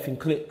certain thing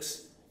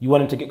clicks. You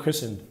want him to get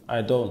christened.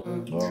 I don't.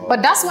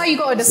 But that's why you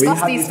got to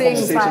discuss these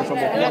things like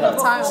ahead of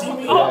time.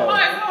 Oh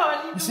my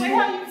God! The way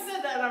how you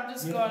said that, I'm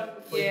just going,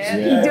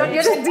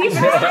 You're just deep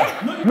in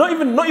it.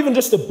 Not even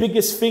just the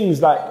biggest things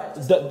like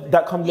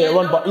that come later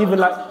on, but even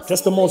like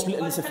just the most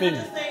littlest of things.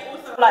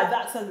 Like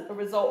that's a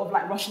result of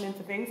like rushing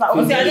into things. Like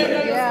obviously I don't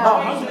know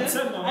your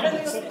situation. I don't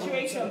know your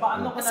situation, but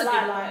I'm not gonna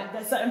lie. Like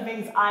there's certain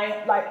things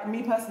I like.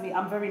 Me personally,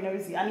 I'm very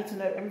nosy. I need to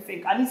know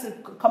everything. I need to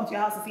come to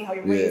your house and see how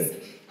you're raised,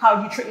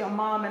 how you treat your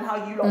mom, and how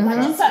you look. Like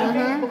just certain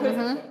things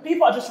because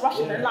people are just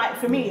rushing. And like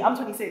for me, I'm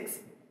 26.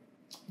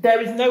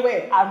 There is no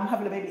way I'm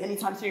having a baby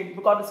anytime soon,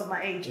 regardless of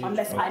my age,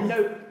 unless I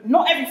know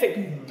not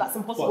everything. That's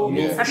impossible.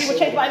 And people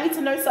change, but I need to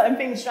know certain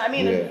things. Do you know what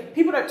I mean? And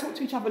people don't talk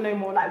to each other no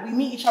more. Like we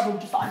meet each other, we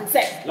just start having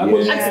sex.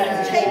 And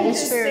sex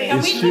changes.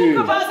 And we talk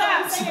about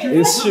that.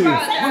 It's true.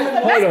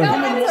 Hold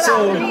on.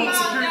 So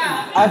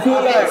I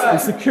feel like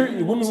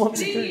security. Women want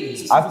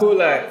security. I feel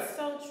like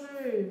So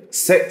true.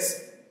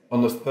 sex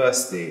on the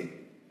first date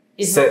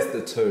sets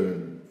the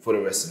tone for the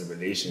rest of the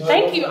relationship.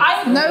 Thank you.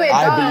 I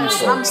believe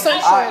so. I'm so sure.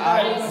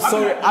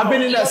 Sorry, I've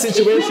been in that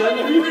situation,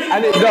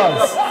 and it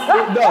does.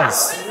 It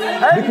does.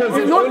 Because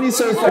it's only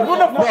so far.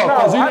 No,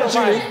 because you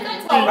literally.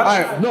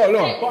 No.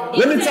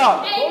 Let me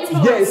talk.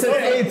 Yeah, it says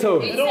A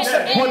tone.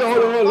 Hold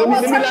on. Let me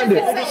land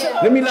it.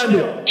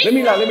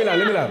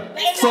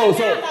 So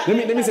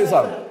let me say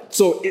something.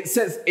 So it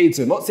sets a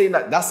tone. Not saying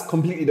that that's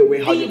completely the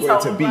way how you're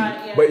going to be,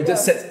 but it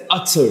just sets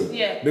a tone.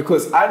 Yeah.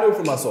 Because I know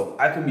for myself,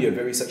 I can be a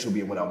very sexual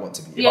being when I want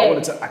to be. If I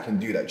wanted to, I can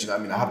do that. Do you know what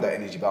I mean? I have that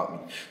energy about me.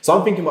 So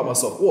I'm thinking about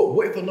myself,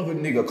 what if another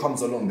nigga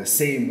comes along the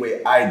same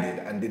way I did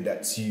and did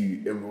that to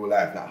you in real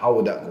life? Like, how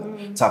would that go?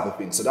 Type of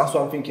thing. So that's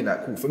why I'm thinking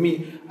that cool. For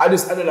me, I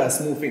just analyze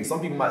small things.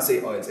 Some people might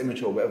say, oh, it's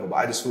immature or whatever, but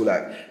I just feel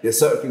like there's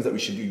certain things that we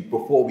should do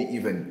before we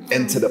even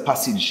enter the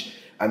passage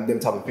and them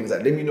type of things.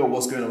 Like, let me know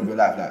what's going on with your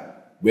life. Like,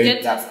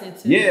 get tested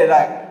too. Yeah,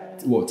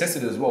 like, well,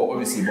 tested as well,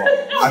 obviously, but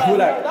I feel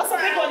like that's a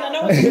big one.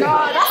 No,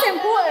 that's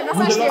important.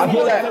 That's actually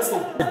important.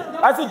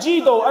 As a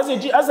G though, as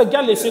a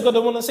gallus, you're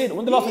gonna want to say that.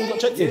 When the last time you got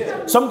checked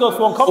in? Some girls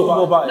feel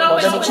uncomfortable about it,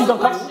 but then she's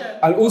uncomfortable.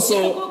 And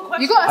also,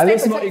 you gotta and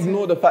let's not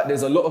ignore the fact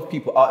there's a lot of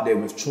people out there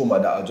with trauma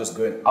that are just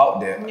going out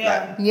there,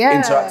 like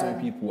interacting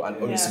with people and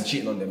obviously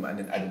cheating on them and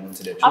then adding on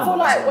to their trauma. I feel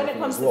like when it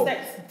comes to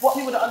sex, what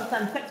people don't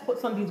understand, sex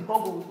puts on these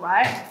goggles,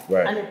 right?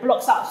 And it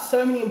blocks out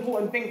so many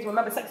important things.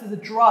 Remember, sex is a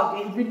drug.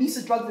 It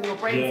releases drugs in your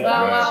brain.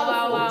 Wow.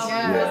 Like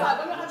when you're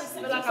having sex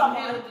with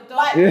someone,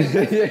 I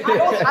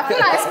feel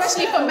like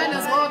especially for men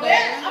as well. I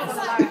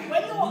feel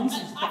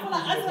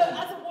like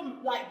as a woman,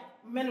 like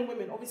men and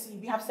women, obviously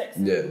we have sex.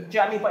 Do you know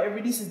what I mean? But it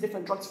releases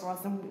different drugs for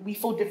us, and we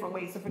feel different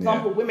ways. So, for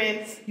example,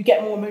 women, you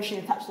get more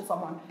emotionally attached to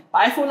someone.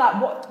 But I feel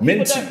like what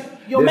people don't,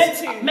 you're meant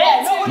to. Not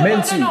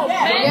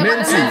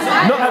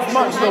as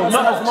much though.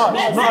 Not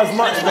as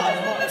much.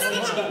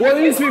 Well,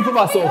 let me speak for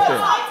myself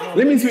then.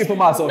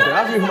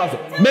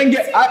 Men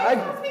get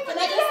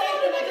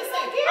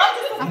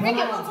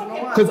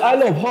because I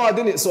love hard,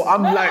 innit? So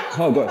I'm like,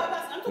 oh god.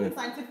 I'm talking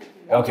scientifically.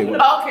 Okay.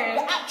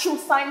 The actual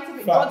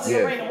scientific drugs in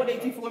the brain and what they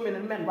do for women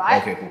and men, right?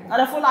 Okay, cool. And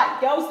I feel like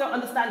girls don't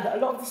understand that a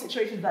lot of the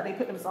situations that they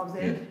put themselves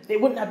in, they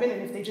wouldn't have been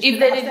in if they just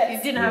didn't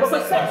have sex.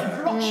 Because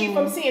sex blocks you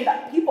from seeing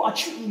that people are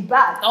treating you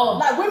bad.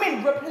 Like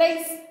women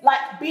replace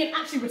like being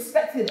actually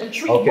respected and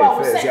treated well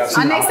with sex.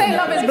 And they say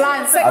love is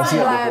blind, sex is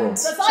blind.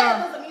 Desire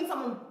doesn't mean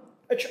someone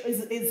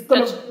is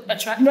gonna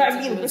attract you know what I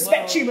mean,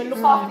 respect you and look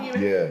after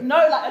you. No,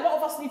 like a lot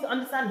of us need to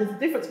understand there's a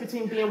difference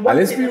between being and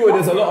let's be real,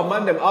 there's a lot of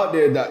man them out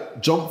there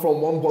that jump from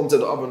one bond to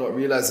the other, not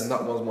realizing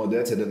that one's more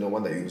dirty than the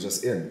one that you was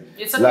just in.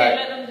 It's okay,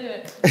 let them do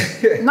it.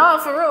 No,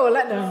 for real,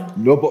 let them.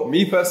 No, but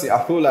me personally,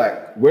 I feel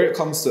like where it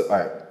comes to,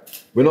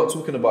 we're not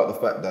talking about the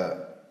fact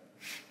that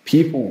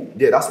people,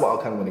 that's what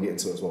I kind of want to get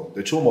into as well.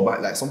 The trauma,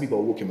 like some people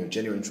are walking with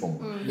genuine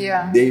trauma.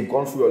 They've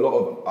gone through a lot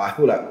of, I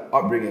feel like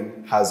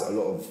upbringing has a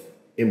lot of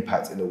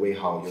impact in the way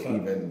how you're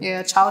even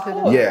childhood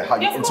how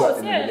you interact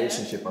in a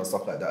relationship and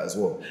stuff like that as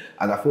well.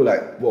 And I feel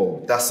like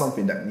that's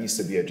something that needs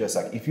to be addressed.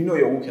 Like if you know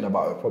you're walking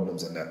about your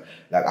problems and that,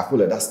 like I feel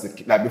like that's the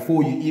like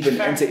before you even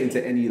enter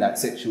into any like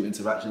sexual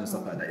interaction and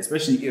stuff like that,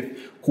 especially if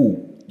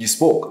you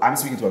spoke, I'm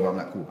speaking to her, I'm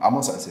like, cool, I'm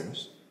on something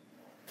serious.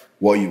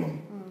 What are you on?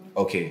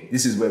 Okay,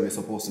 this is where we're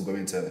supposed to go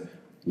into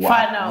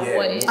find out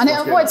what it is. And it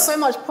avoids so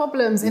much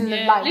problems in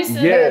the life.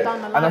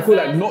 And I feel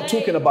like not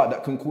talking about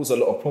that can cause a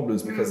lot of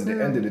problems because at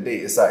the end of the day,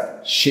 it's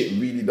like shit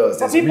really does.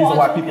 There's a reason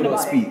why people don't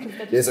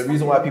speak. There's a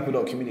reason why people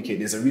don't communicate.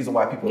 There's a reason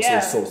why people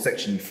are so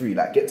sexually free.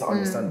 Like get to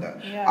understand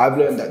that. I've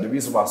learned that the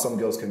reason why some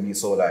girls can be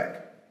so like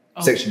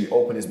sexually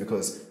open is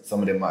because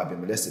some of them might have been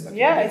molested. Like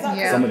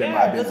exactly. Some of them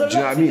might have been. Do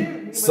you know what I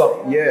mean?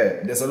 So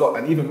there's a lot,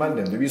 and even man,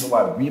 the reason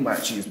why we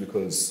might cheat is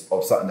because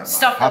of something that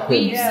might happen.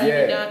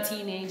 In our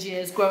teenage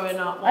years, growing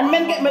up, and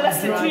men get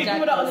molested too.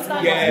 People don't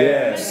understand.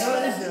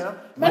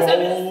 Men get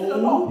molested a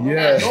lot.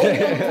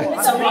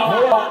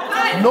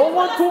 No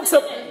one talks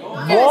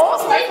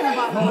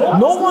about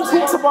No one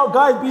talks about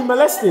guys being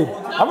molested.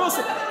 I'm not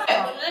saying.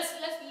 Let's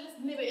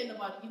nip it in the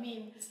bud. You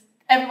mean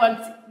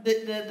everyone,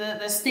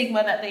 the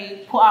stigma that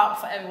they put out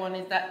for everyone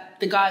is that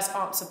the guys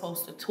aren't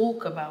supposed to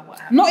talk about what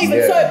happened. Not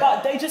even so,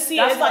 but they just see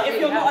it as like, if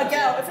you're really not a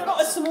girl, if you're not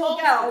a small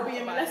girl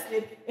being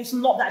molested, it's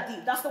not that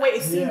deep. That's the way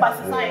it's seen by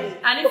society.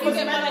 And if you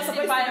get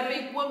molested by a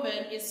big woman,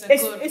 it's a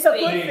good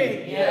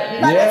thing.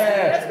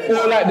 Yeah.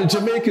 Or like the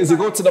Jamaicans, you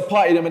go to the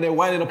party them and they're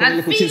winding up on the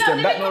little cheese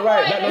them. That's not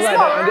right. That's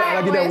not right. And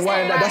I give them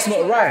wine. That's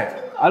not right.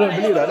 I don't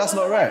believe that. That's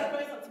not right.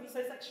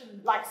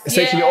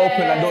 Sexually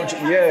open and don't.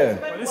 Yeah.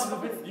 But this is the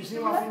bit. You see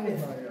my thing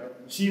is like,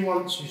 see,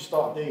 once you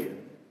start dating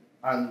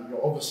and you're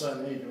of a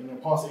certain age, when you're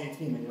past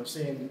 18 and you're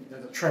seeing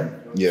there's a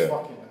trend, you're just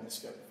fucking and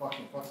it's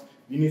fucking.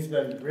 You need to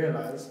then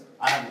realise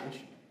I have an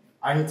issue.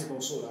 I need to go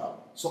sort it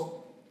out.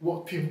 So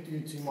what people do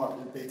too much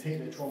is they take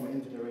their trauma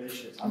into their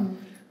relationships and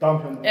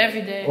dump them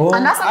every day. Oh,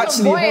 and that's like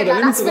a void.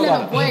 That's filling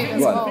a void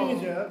as well. The thing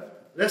is, yeah,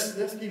 let's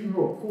keep it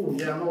real. Cool.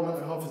 Yeah, I know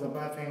mental health is a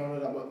bad thing and all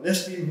of that, but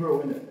let's be real,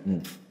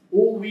 innit?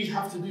 All we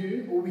can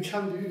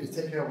do is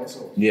take care of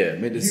ourselves. Yeah,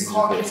 make this. You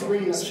can't keep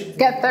bringing that shit.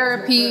 Get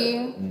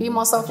therapy, be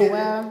more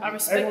self-aware. I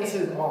respect Everyone it.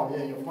 says, oh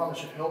yeah, your partner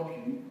should help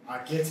you. I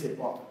get it,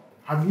 but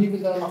have you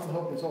even done enough to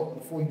help yourself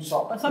before you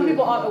start? But some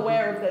people aren't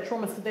aware of their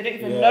traumas because they don't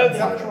even know they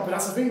have trauma. But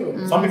that's the thing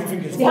though. Some people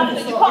think it's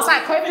It's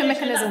like coping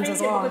mechanisms as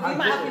well. Because you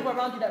might have people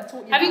around you that have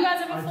taught you. Have you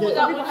guys ever thought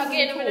that when you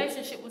get in a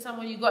relationship with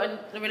someone, you got in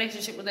a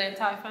relationship with their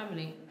entire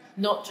family,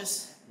 not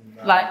just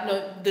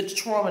the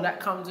trauma that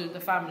comes with the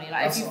family?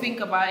 Like if you think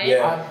about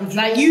it,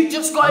 like you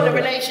just got in a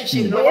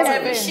relationship with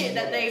every shit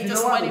that they've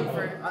just went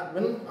through.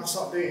 When I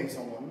start dating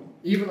someone,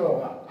 even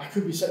though I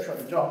could be sexual at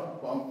the job,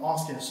 but I'm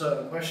asking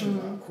certain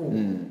questions like, cool,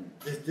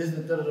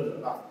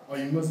 are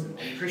you Muslim?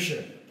 Are you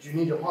Christian? Do you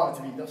need your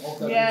partner to be of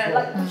that? Yeah,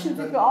 like questions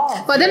if you're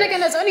asked. But then again,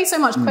 there's only so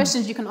much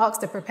questions you can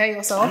ask to prepare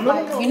yourself.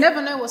 Like you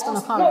never know what's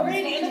gonna come. Not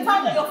really. In the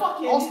time that you're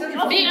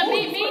fucking,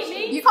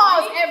 Me. You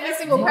can't ask every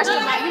single question.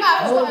 Like you might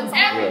have forgotten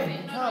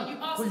Everything.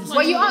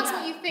 Well, you ask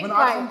what you think, When I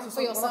like come for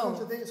to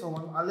yourself. date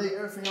someone, I lay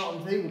everything out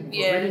on the table. Because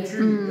Yeah. really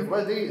truly, if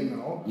we're dating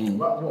now,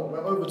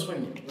 we're over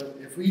 20. But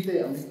if we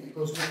date and it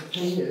goes to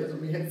 10 years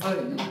and we hit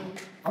 30,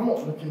 I'm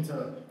not looking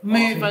to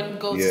Move and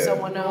go to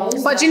someone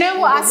else. But you know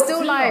what?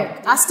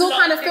 I still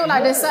kind of feel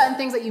like there's certain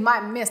things that you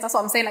might miss. That's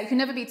what I'm saying. Like you can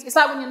never be. It's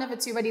like when you're never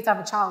too ready to have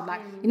a child.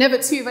 Like you're never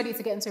too ready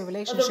to get into a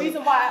relationship. the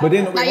reason why, But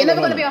then, like you're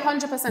never going to be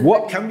 100%.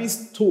 What can we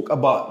talk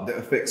about the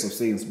effects of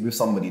staying with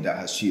somebody that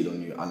has cheated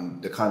on you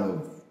and the kind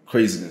of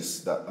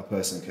craziness that a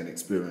person can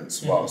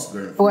experience whilst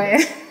going through?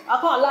 Wait. I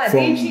can't lie,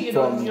 being cheated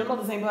on, you're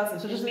not the same person.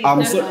 So just leave.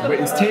 I'm sorry, but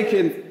it's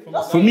taken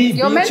for me.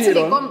 You're being mentally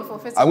cheated on, gone before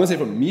physically. I'm gonna say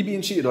from me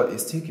being cheated on,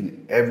 it's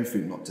taken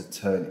everything not to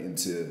turn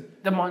into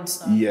The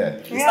monster.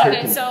 it's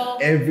taken so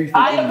everything.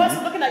 The in me.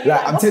 person looking at you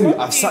Like I'm what's telling you,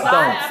 wrong I've with sat you?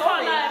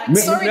 down.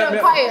 Sorry, don't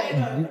cut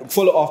it.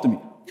 Follow after me.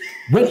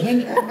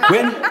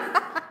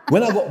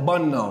 When I got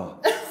bun now,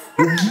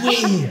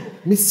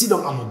 me sit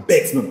down, I'm a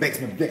vex.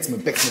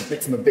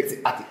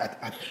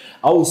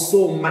 I was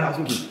so mad. I was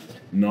thinking,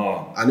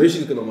 no, I know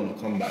she's gonna want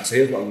to come back. So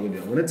here's what I'm gonna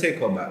do. I'm gonna take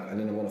her back, and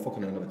then I'm gonna fuck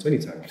on her another 20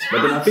 times.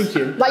 But then I'm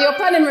thinking, Like you're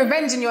planning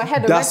revenge in your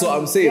head. that's already.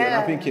 what I'm saying. Yeah. And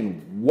I'm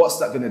thinking, what's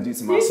that gonna do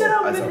to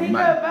myself as a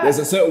man? There's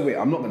a certain way.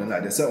 I'm not gonna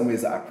lie. There's certain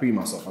ways that I pre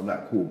myself. I'm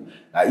like, cool.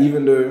 Like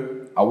even though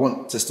I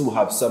want to still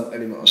have some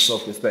element of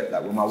self-respect.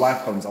 Like when my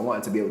wife comes, I want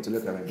her to be able to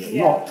look at her and go,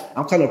 no,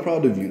 I'm kind of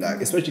proud of you.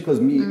 Like especially because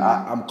me,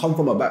 I'm come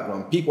from a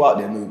background. People out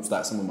there know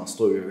like some of my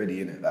story already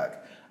in it. Like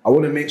I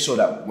want to make sure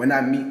that when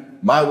I meet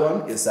my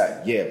one, it's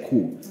like, yeah,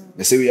 cool.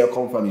 Let's say where you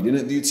come from, you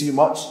didn't do too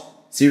much.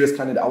 Serious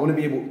candidate. I want to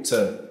be able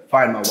to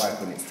find my wife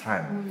when it's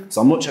time.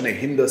 So I'm not trying to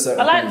hinder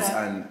certain things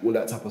and all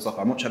that type of stuff.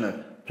 I'm not trying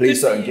to play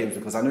certain games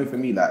because I know for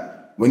me, like,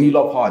 when you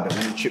love hard and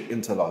when you trip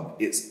into love,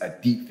 it's a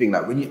deep thing.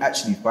 Like when you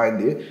actually find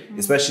it,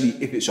 especially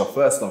if it's your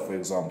first love, for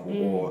example,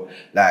 or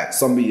like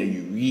somebody that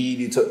you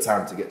really took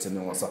time to get to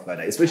know and stuff like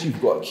that, especially if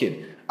you've got a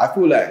kid. I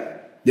feel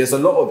like there's a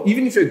lot of,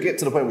 even if you get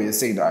to the point where you're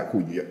saying that,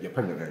 cool, you're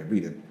pregnant and you're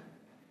breathing,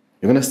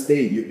 you're gonna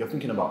stay, you're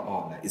thinking about,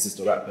 oh, like, is this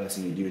the right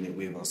person you're doing it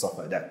with and stuff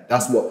like that.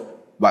 That's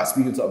what, like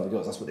speaking to other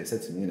girls, that's what they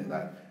said to me, innit?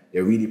 Like,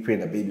 they're really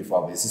praying a baby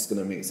father, is this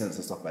gonna make sense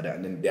and stuff like that?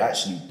 And then they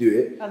actually do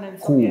it, And then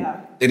cool.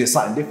 yeah. Then it's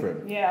something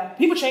different. Yeah,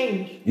 people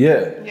change.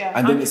 Yeah.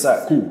 And then it's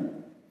like, 100%.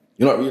 cool.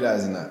 You're not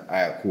realizing that,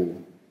 alright, cool.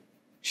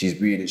 She's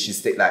breathing,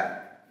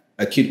 like,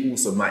 a kid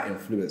also might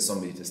influence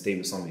somebody to stay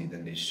with somebody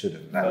than they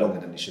shouldn't, like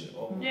longer than they shouldn't.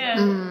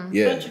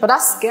 Yeah. But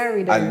that's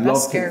scary though. I That's love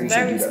scary.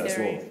 people who do that as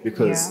well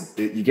because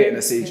you get in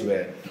a stage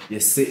where you're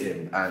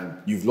sitting and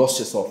you've lost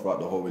yourself throughout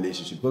the whole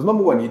relationship. Because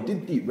number one, you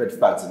did deep red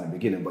flags in the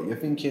beginning, but you're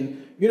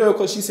thinking, you know,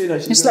 because she's saying that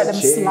she's Just gonna let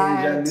them change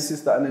slide. and this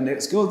is that and the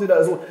next girls do that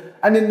as well.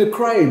 And then the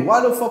crying. Why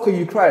the fuck are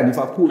you crying if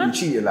I caught you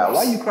cheating? Like,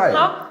 why are you crying?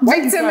 Why are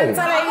you Victim crying?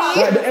 mentality.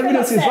 Like, the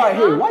evidence is right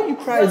here. Why are you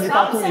crying if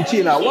I caught you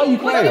cheating? Like, why are you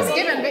crying? It's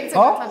given victim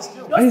Huh?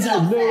 mentality. And he's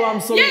like, no, I'm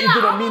sorry, it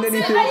didn't mean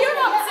anything.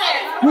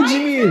 What do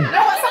you mean? No,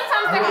 but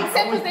sometimes they're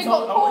upset because they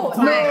got caught.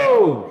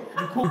 No.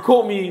 You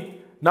caught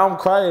me, now I'm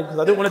crying because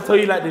I didn't want to tell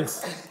you like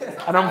this.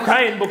 And I'm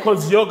crying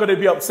because you're going to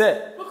be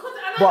upset.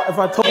 But if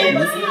I told you...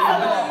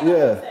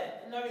 Yeah.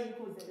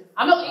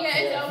 I'm not,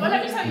 well,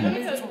 let me tell you.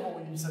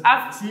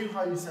 See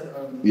how you said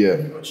Yeah.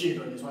 you got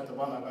cheated on, you tried to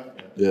run that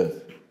back there.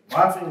 Yeah.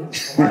 My thing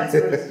is, from my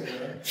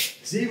experiences,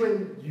 see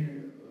when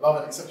you love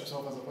and accept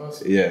yourself as a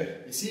person, Yeah.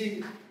 you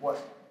see what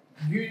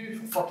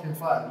you fucking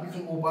fine, you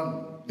can all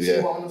bundle. You Yeah.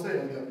 see what I'm gonna say?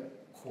 And you're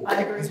like, cool.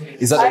 I agree.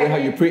 Is that the way how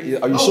you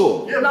are you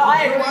sure? Yeah, No,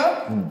 I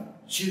agree.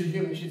 She's a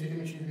human,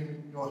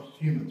 you're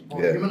humans. Bro.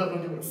 Yeah. You're not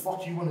gonna do what the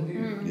fuck you wanna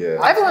do. Yeah.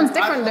 Everyone's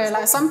different though.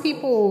 Like some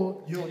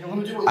people. You're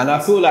gonna do what And I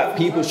feel like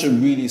people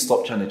should really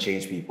stop trying to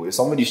change people. If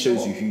somebody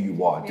shows you who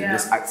you are, then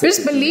just accept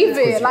Just believe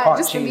because it. you Like can't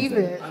just change believe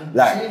them. it. And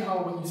Like- seeing how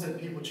when you said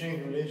people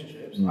change in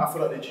relationships, I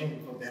feel like they change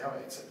because they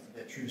haven't accepted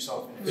their true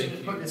self. And they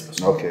put this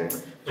persona. Okay.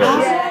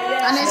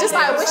 And it's just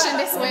like wishing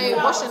this way,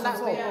 wishing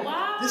that way.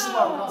 This is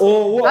what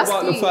Or what That's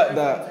about the deep. fact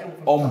that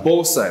on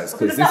both sides,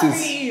 because If this that's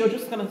is me, you're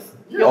just gonna.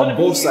 on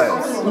both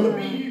sides. it's gonna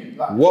be you.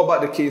 Like, What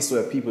about the case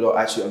where people don't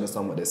actually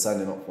understand what they're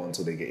signing up for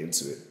until they get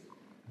into it?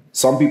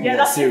 Some people Yeah, are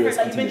that's serious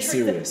different, until like, it's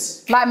you've been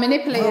serious. Like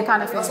manipulated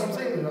kind of that's what I'm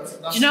thing.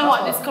 saying. Do you know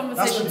what? This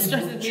conversation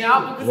stresses me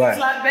out because Why? it's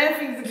like bare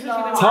things are clicking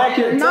in my Talk head.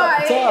 it, No,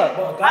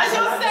 talk. As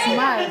you're saying,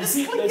 mad. they're just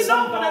See, clicking there's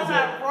up some and I'm guys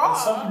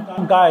like, bro.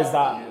 some guys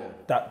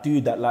that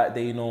do that, like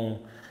they,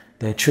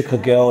 they trick a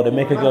girl, they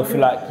make a girl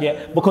feel like,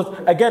 because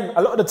again,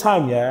 a lot of the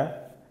time,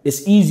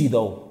 it's easy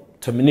though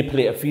to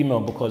manipulate a female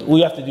because all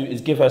you have to do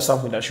is give her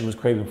something that she was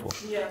craving for.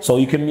 So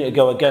you can meet a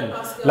girl again.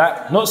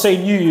 Like, not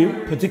saying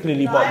you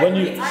particularly, but when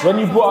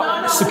you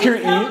brought up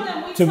security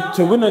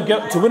to win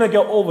a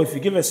girl over, if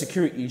you give her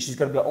security, she's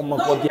gonna be like, oh my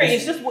god,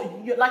 It's yes. just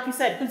what you, like you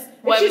said, because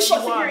Whatever if she's she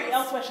got security wants.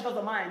 elsewhere, she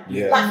doesn't mind.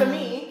 Yeah. Like for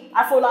me,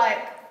 I feel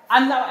like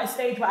I'm now at a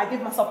stage where I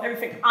give myself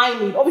everything I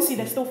need. Obviously,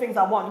 there's still things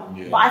I want,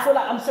 but I feel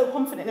like I'm so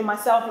confident in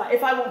myself. Like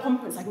if I want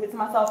confidence, I give it to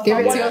myself. Give If I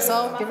it to want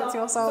yourself, give it to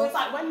myself. yourself. So it's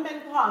like when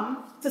men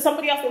come to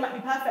somebody else, they might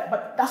be perfect,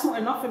 but that's not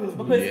enough for me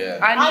because Yeah.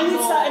 I need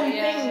more, certain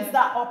yeah. things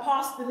that are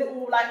past the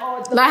little like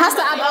Like has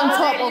to add on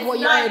top of what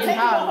you already take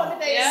me on have.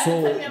 holiday, Yeah.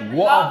 take me on So break.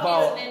 what Love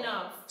about isn't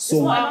enough. so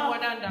More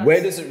than that.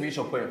 where does it reach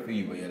a point for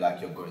you where you're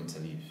like you're going to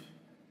leave?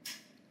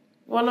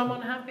 When I'm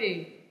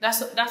unhappy. That's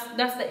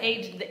the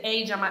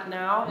age I'm at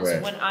now. Is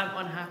Right. when I'm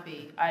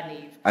unhappy, I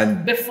leave.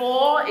 And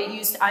Before I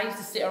used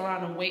to sit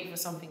around and wait for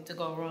something to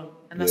go wrong,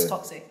 and that's Yeah.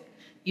 toxic.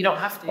 You don't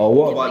have to. or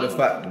what You about the leave.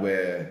 fact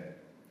where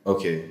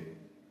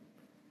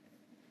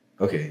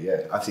okay,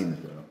 yeah, I've seen this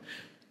going on.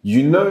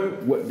 You know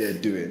what they're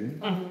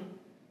doing,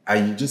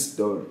 and you just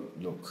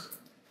don't look.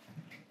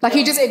 Like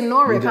you just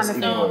ignore You it kind just of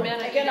thing. ignore No, it. man,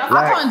 Again, I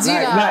can't do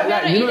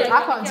that. you know,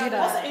 I can't do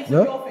That's that. an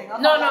insecure thing.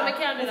 No, me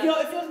can't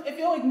do If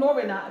you're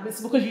ignoring that, it's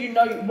because you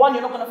know, one,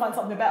 you're not going to find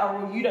something better,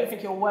 or you don't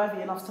think you're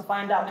worthy enough to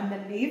find out and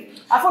then leave.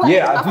 I feel like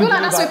Yeah, I feel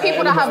like that's do with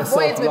people that have voids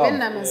self-love. within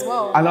them as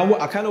well. And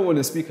I kind of want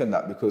to speak on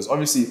that because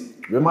obviously,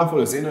 with my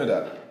followers, they know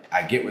that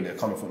I get where they're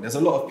coming from. There's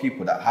a lot of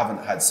people that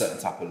haven't had certain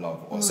type of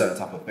love or certain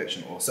type of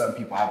affection, or certain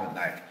people haven't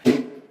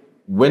like.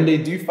 When they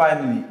do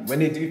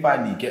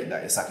finally get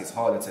that, it's like it's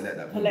harder to let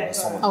that go. Let it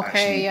Because go. someone Okay,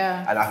 actually,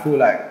 yeah. And I feel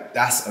like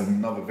that's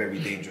another very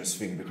dangerous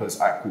thing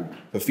because, alright, cool.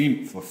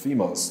 For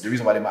females, the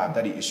reason why they might have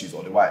daddy issues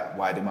or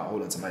why they might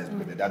hold on to man is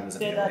because their dad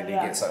wasn't there when they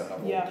didn't get certain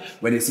love. Yeah. Or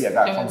when they see a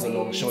guy Yeah. comes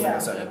along, show them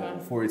a certain level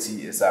of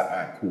authority, it's like,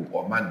 alright, cool.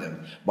 Or man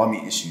them,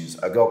 mummy issues.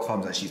 A girl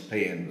comes and she's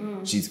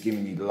playing, she's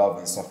giving you the love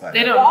and stuff like They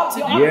that. don't Your know what to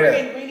do.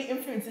 upbringing really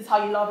influences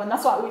how you love, and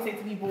that's why I always say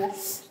to people: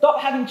 stop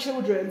having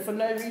children for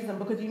no reason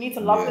because you need to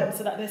love Yeah. them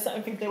so that there's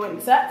certain things they won't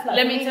accept. Like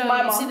Let for me tell my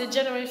you, you mum- see the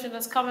generation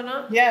that's coming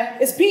up? Yeah,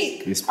 it's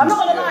peak. It's I'm not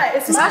peak, gonna yeah. lie,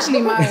 It's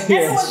actually mad.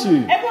 Yeah, it's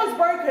true. Everyone's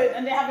broken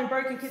and they're having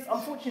broken kids,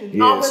 unfortunately.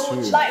 Yeah, it's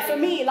true. Like for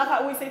me, like I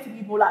always say to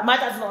people, like my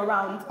dad's not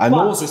around. And no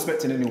but- one's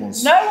respecting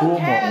anyone's No one trauma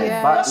cares. or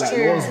Yeah, back. that's Like,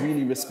 true. no one's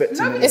really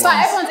respecting anyone's. It's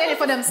like everyone's in it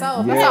for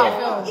themselves. That's how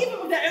I feel. Even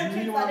with their own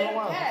kids, like, they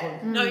don't care.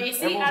 No, you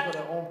see, Everyone's got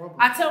their own problems.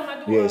 I tell my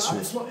daughter. Yeah, it's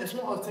true. It's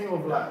not a thing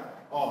of like,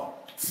 oh,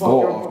 fuck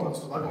Go your after. problems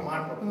because I got my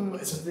problem.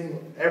 But it's a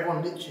thing,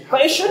 everyone literally But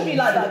it has should their be own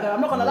like that shit. though.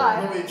 I'm not gonna No,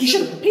 lie. it You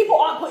should. shouldn't. People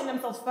aren't putting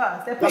themselves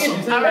first. They're That's putting, what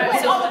I'm saying. they're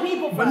putting Alright, other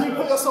people When you first.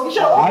 put yourself You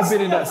should first, I've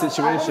been in that honestly,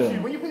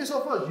 situation. when you put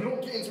yourself first, you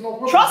don't get into no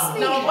problem. Trust me.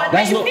 No, but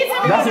That's if not. it's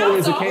That's everyone not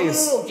always the else,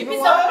 case. If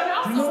it's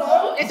everyone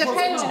else, It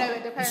depends, you know, it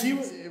You depends.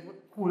 see,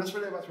 cool, let's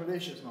relate back to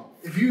relationships now.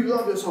 If you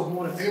love yourself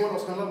more than anyone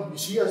else can love you,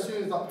 see, as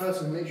soon as that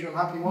person makes you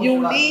unhappy, once You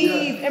you're like,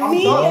 leave yeah, I'm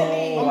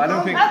immediately. done. I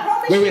don't think. I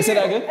promise Wait, you. say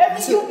that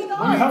again. You'll be You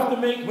done. have to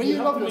make. When you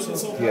have love to make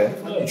yourself, Yeah.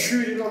 and you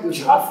truly love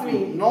yourself, Trust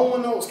me. no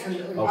one else can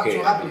impact Okay.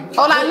 your happiness.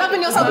 Oh, like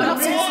loving yourself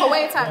enough to walk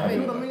away type You're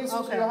thing. the main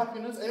source of your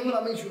happiness. Anyone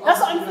that makes you That's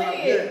what I'm unhappy,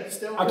 saying. like, yeah,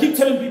 stay I away. keep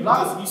telling people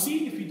Love. this. You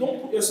see, if you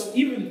don't put yourself,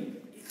 even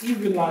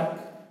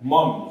like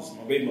mums,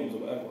 my baby mums or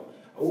whatever,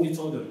 I always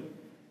told them,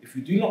 if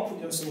you do not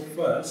put yourself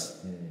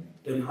first,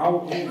 then how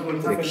are you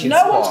going to have kids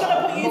No one's part.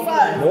 gonna put you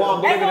first. No,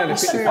 I'm gonna Everyone the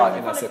puts pity you part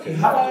first in a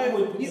second.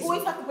 So you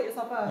always have to put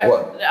yourself first.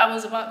 What? I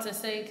was about to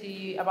say to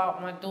you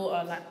about my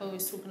daughter, like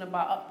always talking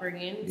about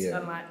upbringings Yeah.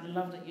 and like the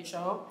love that you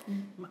show.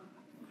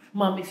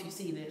 Mum, if you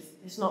see this,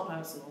 it's not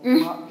personal.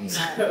 But,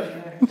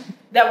 like,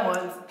 them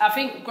ones. I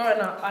think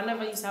growing up, I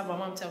never used to have my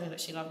mum tell me that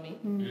she loved me.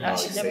 Like,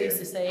 she never same. used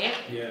to say it.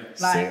 Yeah.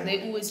 Like Same.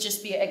 they always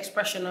just be an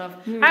expression of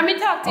I mean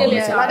talk to you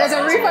Yeah, later. like there's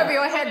a roof over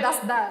your head, that's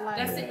that. Like,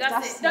 That's it,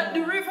 that's it.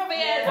 The roof over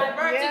here, I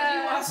birthed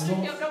you, I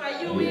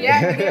stripped you, you. Yeah,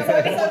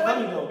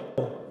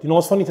 Do you know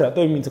what's funny to that? I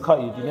don't mean to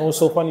cut you. Do you know what's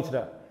so funny to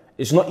that?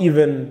 it's not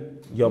even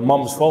your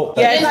mum's fault.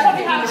 Yeah, It's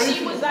exactly. probably how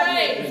she was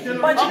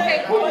raised. But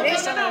Okay, cool.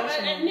 it's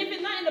And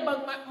nipping that in the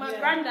bug, my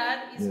granddad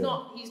is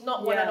he's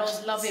not one of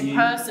those loving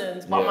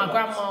persons, but my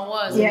grandma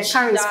was. Yeah, and she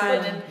carries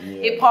died forward.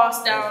 and it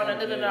passed down and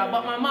da.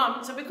 But my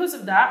mum, so because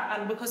of that,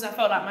 and because I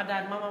felt like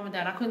my mum and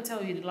dad, I couldn't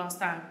tell you the last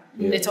time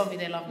they told me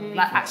they loved me.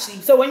 Like actually.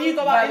 So when you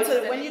go out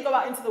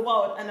into the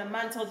world and a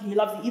man tells you he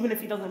loves you, even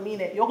if he doesn't mean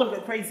it, you're gonna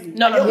go crazy.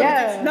 No, but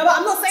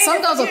I'm not saying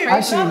Some girls are you.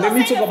 crazy. Actually, let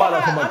me talk about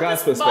that from a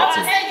guy's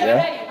perspective.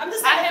 I'm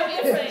just saying. I hear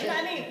what you're saying. You know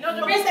what I mean? No,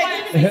 the Because reason they're why.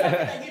 giving you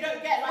something that you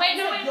don't get. Like Wait,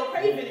 you said, you're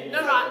craving it. No,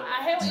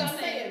 I hear what you're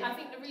saying. I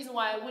think the reason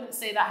why I wouldn't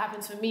say that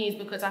happens for me is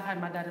because I've had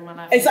my dad in my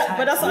life. Exactly,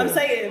 but that's what I'm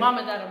saying. Mum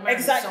and dad are married,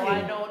 Exactly. so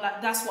I know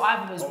like that's what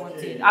I've always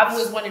wanted. I've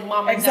always wanted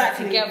mum and dad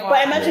together.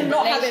 But imagine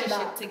not having relationship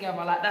that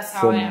together. Like that's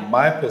how I am. From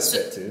my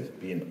perspective,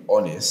 being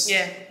honest,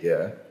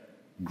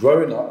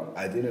 growing up,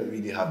 I didn't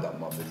really have that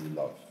motherly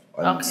love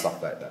and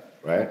stuff like that,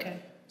 right? Okay.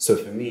 So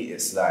for me,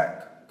 it's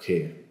like,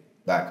 okay,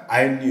 like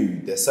I knew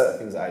there's certain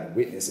things that I'd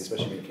witnessed,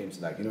 especially when it came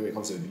to like, you know, when it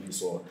comes to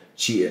abuse or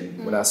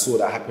cheating, when I saw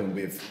that happen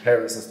with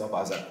parents and stuff,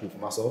 I was like, cool for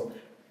myself.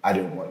 I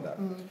didn't want that.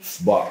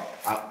 But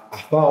I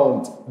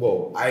found,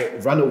 I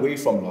ran away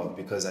from love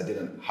because I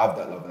didn't have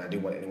that love and I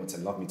didn't want anyone to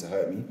love me, to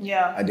hurt me.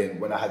 Yeah. And then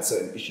when I had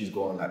certain issues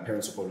going on, like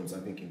parental problems,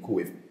 I'm thinking, cool,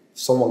 if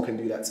someone can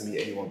do that to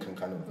me, anyone can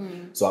kind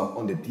of. So I'm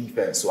on the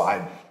defense. So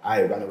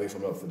I ran away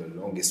from love for the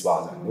longest while.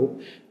 I was like,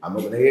 nope, I'm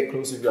not gonna get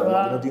close with you. I'm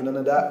not gonna do none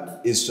of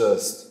that. It's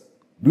just,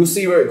 we'll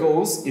see where it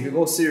goes. If it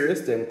goes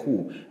serious, then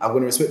cool. I'm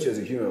gonna respect you as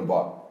a human,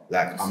 but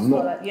like I'm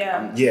not.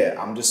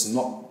 I'm just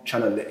not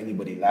trying to let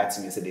anybody lie to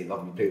me and say they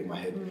love me, play with my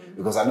head,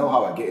 because I know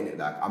how I get in it.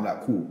 Like I'm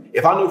like, cool.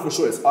 If I know for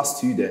sure it's us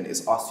two, then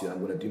it's us two. And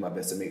I'm gonna do my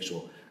best to make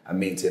sure I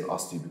maintain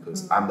us two,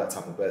 because I'm that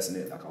type of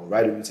person. Like I'll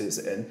ride with you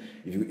to the end.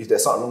 If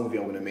there's something wrong with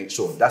you, I'm gonna make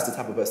sure. That's the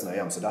type of person I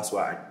am. So that's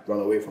why I run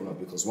away from her,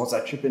 because once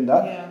I trip in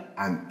that,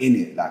 I'm in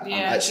it. Like I'm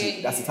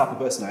actually, that's the type of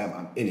person I am.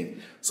 I'm in it.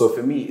 So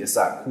for me, it's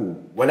like cool.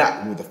 When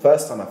the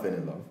first time I fell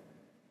in love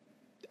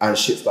and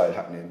shit started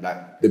happening,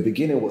 like the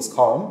beginning was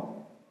calm.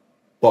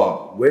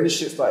 But when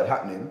shit started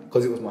happening,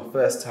 because it was my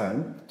first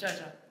time,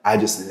 I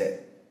just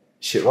let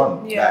shit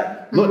run.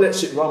 Like, not let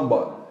shit run,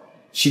 but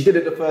she did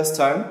it the first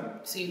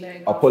time.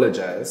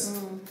 Apologize.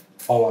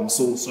 Oh, I'm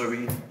so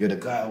sorry. You're the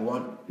guy I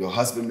want. Your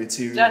husband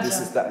material. This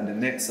is that, and the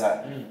next.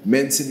 Like,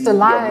 mentally, you're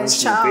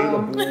emotionally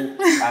available,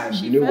 and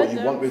you know what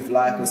you want with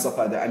life and stuff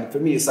like that. And for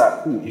me, it's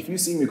like cool. If you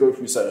see me go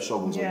through certain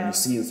struggles, or you've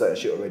seen certain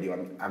shit already,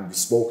 and we've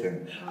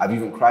spoken, I've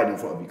even cried in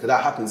front of you, because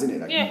that happens, innit?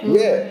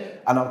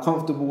 Like, and I'm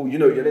comfortable. You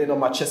know, you're laying on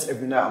my chest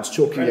every night. I'm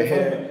stroking your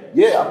hair.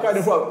 Yeah, I'm crying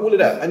in front of all of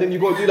that, and then you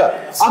go do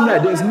that. I'm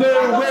like, there's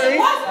no way.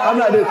 I'm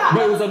like,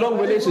 but it was a long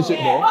relationship,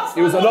 though.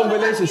 It was a long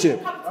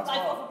relationship.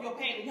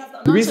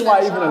 The reason why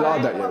I even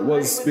allowed that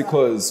was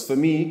because for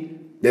me,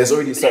 there's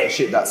already certain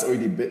shit that's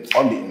already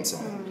on the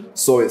internet.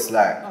 So it's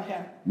like,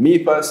 me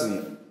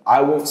personally, I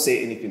won't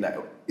say anything that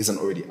isn't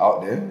already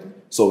out there.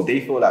 So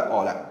they feel like,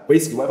 oh, like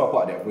basically whatever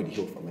part they're already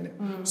healed from,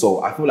 innit?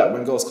 So I feel like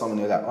when girls come and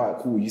they're like, all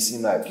right, cool, you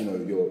seem like, you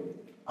know,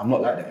 I'm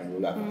not like that in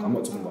real life. Like, I'm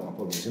not talking about my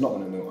problems. You're not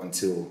gonna know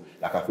until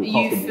like I feel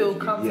comfortable. You feel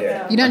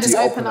comfortable. You don't just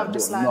open up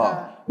just like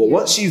that. But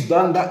once she's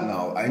done that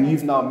now, and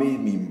you've now made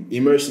me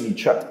emotionally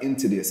trapped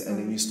into this, and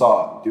then you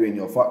start doing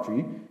your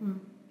fuckery,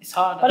 it's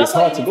hard. But it's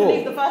hard to go.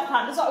 Leave the first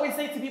time. That's what I always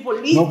say to people.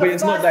 Leave no, but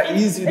it's not that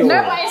easy though.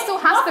 No, but it still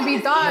has to be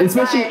done.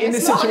 Especially in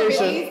this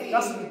situation.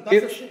 That's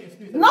a shit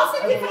excuse.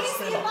 Nothing is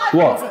easy in life.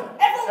 What?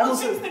 Everyone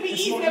seems to be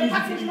easy and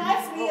packaged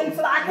nicely, and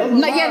so that I can.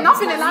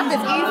 Nothing in life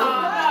is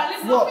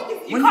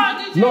easy. You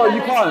can't do No,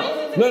 you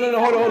can't. No,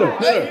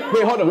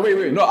 hold on.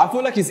 Wait. No, I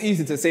feel like it's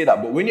easy to say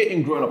that, but when you're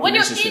in growing up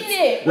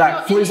relationships,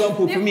 like for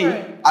example, for me,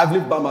 I've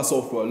lived by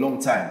myself for a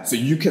long time, so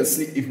you can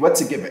sleep if we're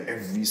together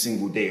every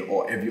single day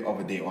or every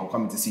other day, or I'm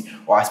coming to see,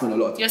 or I spend a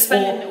lot of time. You're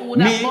spending all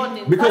that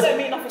bonding. Because that don't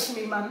mean nothing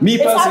to me, man. Me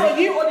it's personally,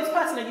 either you or this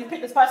person, and you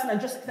pick this person and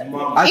just accept it.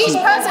 Each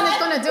person is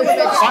gonna deal with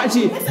it.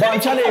 Actually, but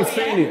I'm trying to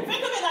explain it.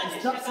 Think of it like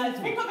this, guys.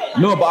 Think of it like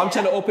No, but I'm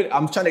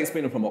trying to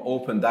explain it from an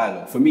open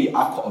dialogue. For me, I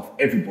cut off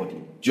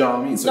everybody. Do you know what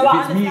I mean? So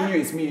if it's me and you,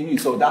 it's me and you.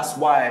 So that's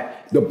why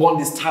the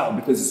bond is tight,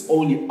 because it's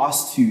only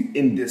us two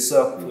in this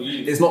circle.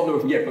 There's not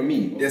for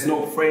me. There's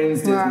no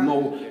friends, there's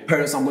no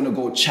parents I'm gonna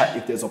go chat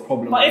if there's a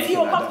problem. But if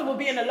you're comfortable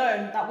being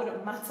alone, that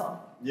wouldn't matter.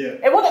 Yeah.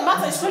 It wouldn't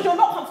matter, it's because you're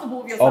not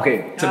comfortable with yourself.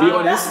 Okay, to be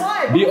honest, that's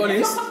why. If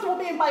you're comfortable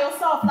being by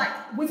yourself,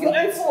 like with your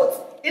own thoughts,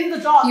 in the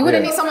jar. You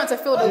wouldn't need someone to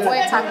fill the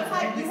void type.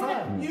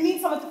 You need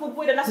someone to fill the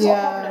void, and that's not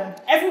a problem.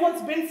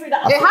 Everyone's been through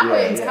that. It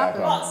happens.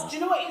 But do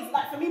you know what it is?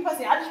 Like for me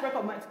personally, I just broke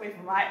up with my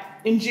ex-boyfriend right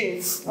in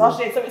June last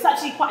year, so it's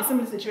actually quite a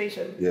similar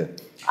situation. Yeah.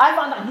 I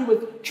found that he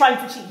was trying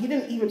to cheat. He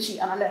didn't even cheat,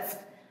 and I left.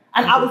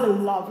 And I was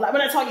in love. Like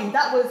when I tell you,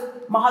 that was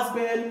my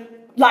husband.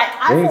 Like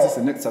I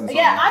thought,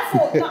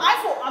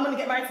 I thought I'm gonna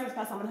get married to this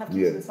person. I'm gonna have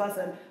kids with this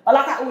person. But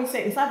like I always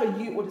say, it's either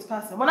you or this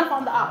person. When I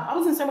found that out, I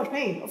was in so much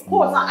pain. Of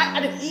course, I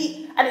didn't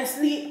eat, I didn't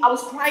sleep. I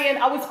was crying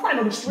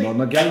on the street.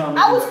 No, again,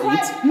 I was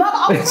crying. No, but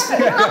I was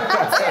crying.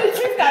 I'm telling you the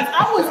truth, guys.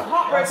 I was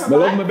heartbroken. I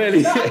love my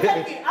belly. No, I'm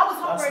telling you, I was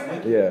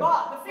heartbroken. Yeah.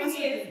 But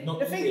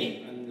the thing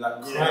is,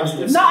 like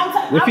crying. No, I'm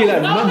telling You feel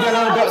like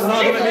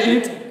not gonna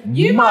eat?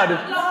 You might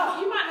Mad. not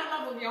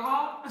love with your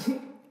heart,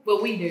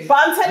 but we do. But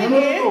I'm telling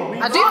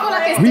you, I do feel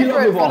like it's We love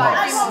different with for our like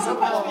hearts. females so and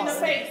much in the girls.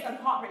 face and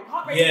heartbreak.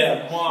 Heartbreak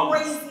Yeah, is mom.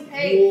 crazy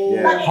pain.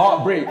 Yeah, Like,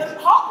 heartbreak.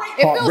 Heartbreak.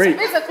 It feels Heartbreak.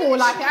 physical,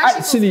 like it actually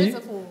Actually,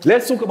 feels physical.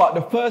 let's talk about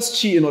the first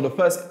cheating or the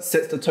first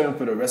sets the tone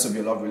for the rest of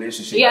your love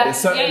relationship. Yeah. Like, there's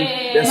certain,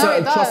 Yeah. there's No,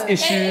 certain it does. trust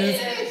issues.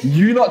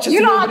 You not trusting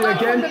You lot are nobody done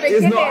again. from the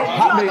It's not beginning.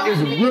 happening. You lot are It's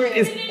done from ruined.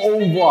 It's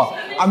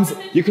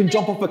over. You can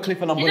jump off a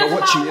cliff and I'm gonna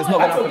watch you. It's not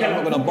gonna happen. I'm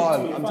not gonna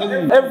burn. I'm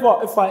telling you.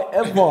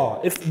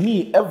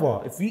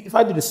 If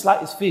I do the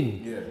slightest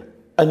thing,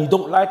 and you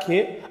don't like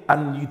it,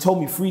 and you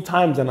told me 3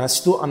 times, and I'm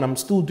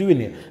still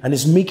doing it, and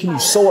it's making you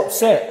so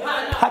upset,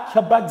 pack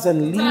your bags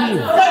and leave.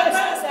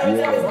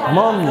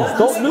 Mom,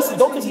 don't listen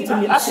to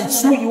me. I can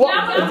sweet you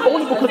up, and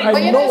only because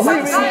I know how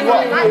to sweet you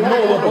up. I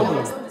know your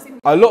problem.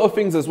 A lot of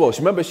things as well.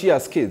 Remember, she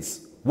has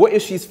kids. What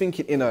if she's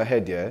thinking in her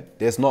head, yeah,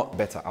 there's not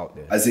better out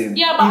there? As in,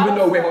 Yeah, even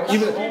though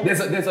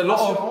there's a lot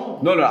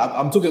of no,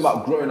 I'm talking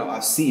about growing up.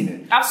 I've seen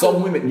it.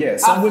 Absolutely.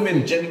 Some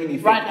women genuinely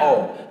think, Right now.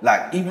 oh,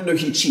 like even though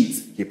he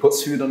cheats, he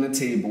puts food on the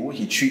table,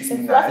 he treats me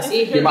nice,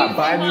 He he might gives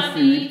buy me me money,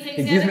 food, he takes he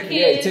care gives of me, the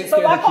yeah, he kids. takes So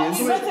care why of can't the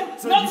you kids.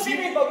 let him? Not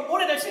serious, but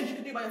all of those things you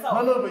can do by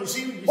yourself. No, but you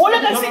see. All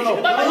of those things you can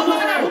do by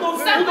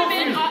yourself. Some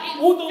women are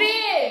in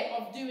fear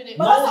of doing it.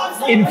 But that's what I'm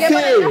saying. In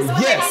fear,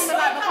 yes.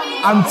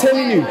 I'm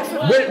telling you.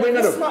 Wait,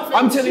 no.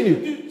 I'm telling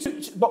you.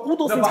 But all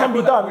those things can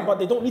be done, but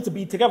they don't need to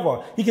be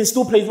together. He can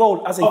still play his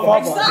role as a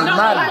father, as a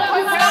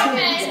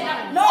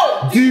man.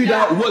 No. Do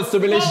that once the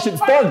relationship's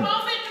done.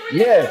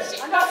 Yeah.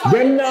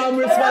 When I'm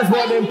responsible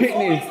for them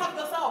picnics.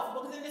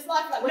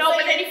 No,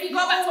 but then if you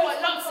go back to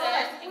what Locke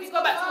said, she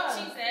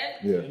said,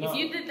 if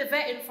you did the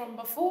vetting from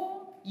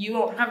before, you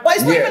won't have. But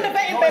it's not even the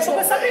vetting, babe,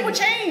 because some people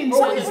change.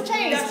 Some people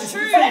change. That's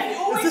true. But if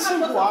you always have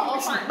yourself, you'll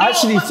be fine.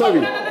 Actually,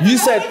 sorry. You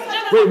said,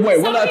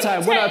 wait, one at a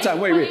time.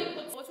 Wait.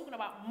 We're talking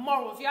about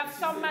morals. You have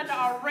some men that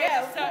are raised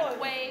a certain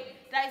way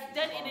that is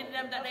dented in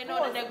them that they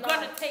know that they're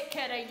gonna take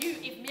care of you.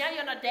 If me and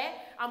you're not there,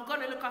 I'm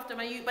gonna look after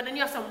my youth. But then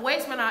you have some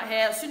waste men out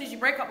here. As soon as you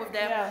break up with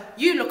them,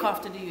 you look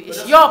after the youth.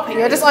 It's your opinion.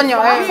 You're just on your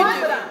own. I'm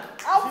fine with that.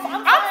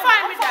 I'm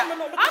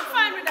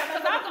fine with that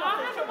because I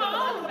handle my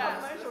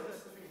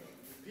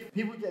own.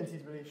 People get into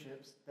these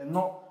relationships, they're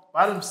not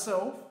by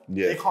themselves,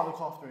 they can't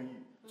look after you.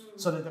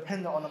 So they're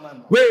dependent on a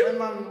man. Wait. When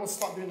man wants to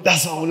start doing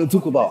That's what I want to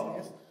talk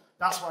about.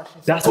 That's why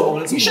she's. That's what I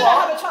want to You talk shouldn't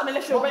about. have a child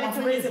unless you're ready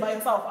to raise it by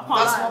yourself. I can't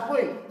That's lie. my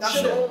point.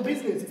 That's your own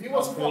business. If you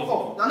want to fuck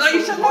off, No, you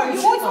should not.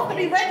 You always have to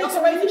be ready to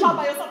raise a child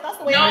by yourself. That's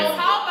the way it is.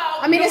 How about?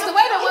 I mean, it's the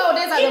way the world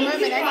is at the Even moment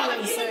you,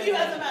 anyway. even you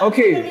as a man,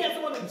 Okay. even me as a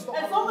woman.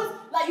 As long as,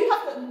 like, you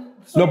have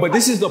to. No, but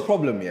this is the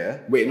problem, yeah?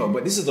 Wait, no,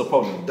 but this is the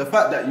problem. The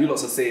fact that you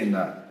lots are saying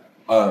that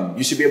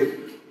you should be able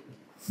to...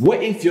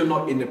 What if you're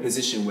not in a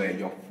position where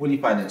you're fully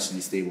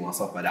financially stable and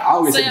stuff like that? I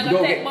always say, you're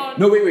gonna take more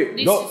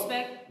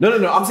disrespect? No,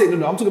 I'm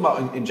talking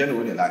about in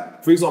general, innit?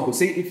 Like, for example,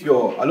 say if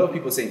you're... A lot of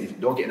people say if you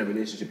don't get in a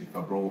relationship, if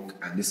you're broke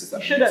and this is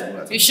that.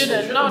 You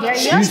shouldn't. No, Yeah,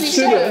 You you actually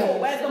shouldn't.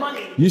 should. Where's the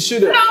money? You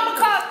shouldn't. No,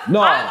 because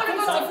No. I'm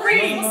gonna go to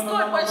free. What's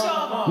good? What's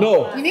your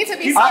No. You need to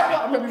be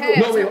somewhat prepared.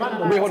 No, wait,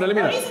 hold on, let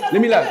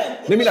me lie.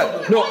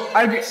 No,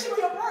 I agree.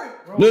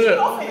 No,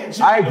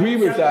 I agree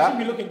with that. You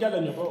be looking gal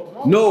on your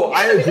bro. No,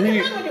 I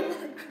agree.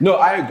 No,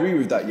 I agree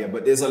with that, yeah.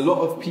 But there's a lot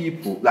of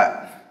people, like,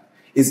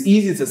 it's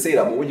easy to say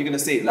that, but what you're going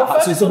to say,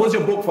 like, so suppose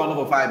you're broke for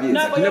another 5 years,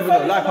 like, you never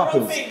know, life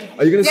happens.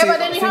 Are you going to Yeah, say but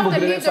then you single have for to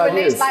the leave next the 5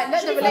 years? relationship, like,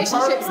 let the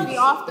relationships be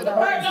after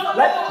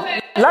that.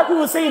 Like we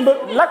were saying,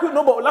 like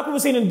we were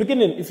saying in the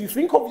beginning, if you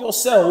think of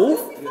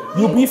yourself,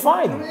 you'll be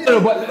fine. No,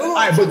 but do you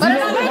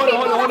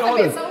know, hold on.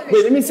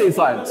 Wait, let me say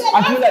something.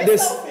 I feel like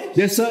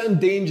there's certain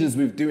dangers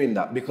with doing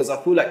that because I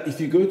feel like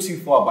if you go too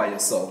far by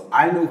yourself,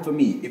 I know for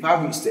me, if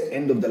I reach the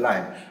end of the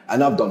line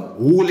and I've done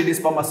all of this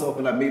by myself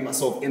and I've made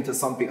myself into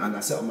something and I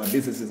set up my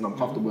businesses and I'm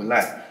comfortable in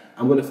life,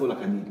 I'm gonna feel like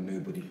I need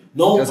nobody.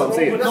 No, that's what I'm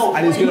saying.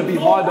 And it's gonna be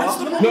harder.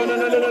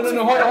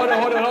 No. Hold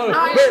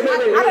on. Wait.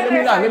 Let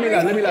me lie.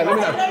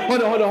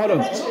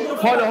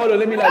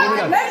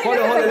 Hold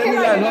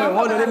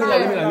on.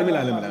 Let me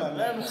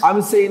lie.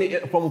 I'm saying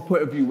it from a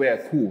point of view where,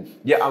 cool,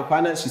 yeah, I'm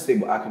financially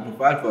stable, I can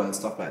provide for her and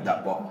stuff like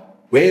that, but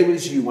where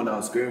was you when I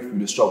was going through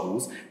the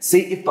struggles? Say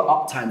if the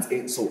up times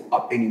ain't so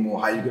up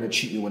anymore, how you gonna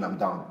treat me when I'm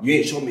down? You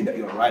ain't shown me that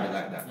you're a rider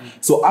like that.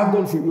 So I've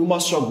gone through all my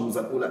struggles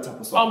and all that type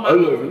of stuff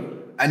alone.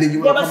 And then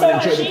you want to come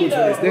and enjoy the goods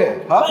when it's there.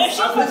 Huh? But if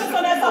she focuses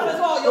on herself as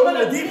well, you're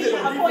going to deep it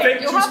at a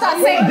point. You'll have that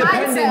same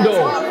Depending mindset.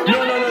 though.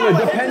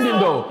 No, depending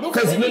though.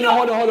 Because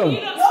hold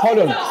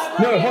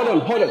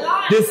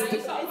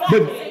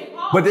on.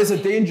 But there's a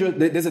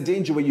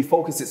danger when you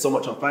focus it so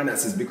much on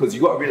finances because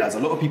you got to realize a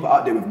lot of people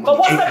out there with money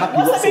ain't happy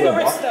what's the bigger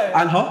whatsoever. risk though?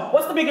 And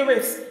What's the bigger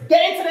risk?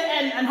 Getting to the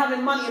end and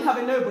having money and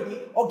having nobody,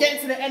 or getting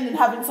to the end and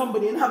having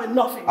somebody and having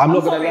nothing? I'm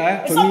not gonna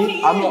lie. For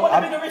me, I'm not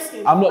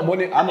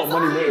money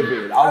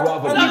motivated. I'd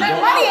rather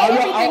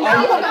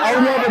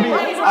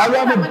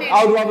be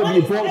I'd rather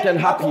be broke than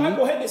happy.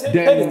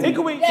 Take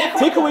away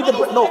the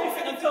no.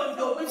 Until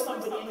you're with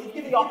somebody and you're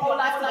giving your whole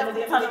life to them and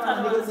they're telling you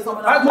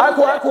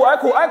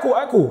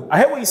I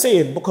hear what you're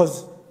saying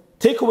because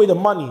take away the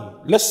money.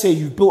 Let's say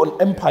you built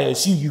an empire,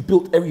 you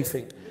built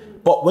everything.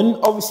 But when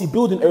obviously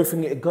building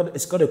everything,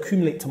 it's got to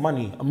accumulate to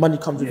money, and money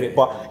comes with it.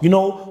 But you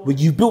know, when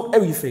you built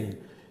everything,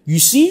 you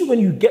see when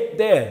you get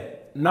there,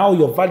 now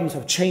your values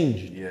have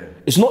changed. Yeah.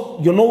 It's not,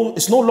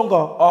 it's no longer,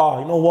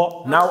 you know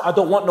what? Now I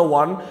don't want no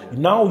one.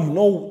 Now you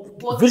know,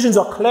 visions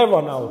are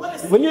clearer now.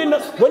 When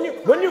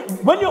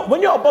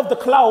you're above the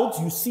clouds,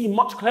 you see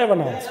much clearer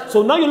now.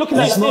 So now you're looking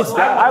at this.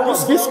 I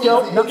want this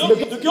girl. The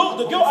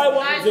girl I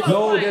want.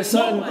 No, there's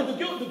certain. The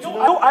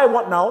girl I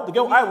want now. The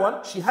girl I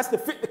want. She has to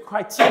fit the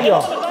criteria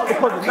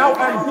because now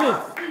I'm this.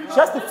 She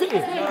has to fit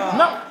it.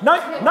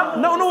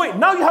 No, wait.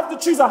 Now you have to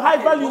choose a high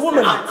value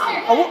woman.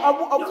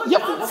 You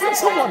have to fit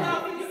someone.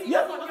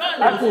 Yeah.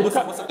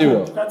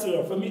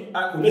 Criteria for me.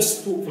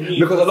 Let's talk for me.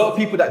 Because a lot of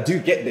people that do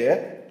get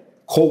there,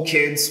 coke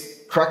kids,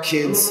 crack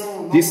kids,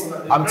 this,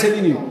 I'm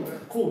telling you,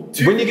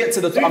 when you get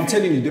to the, I'm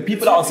telling you, the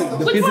people that are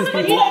the business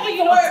people,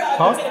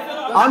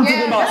 I'm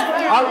talking about,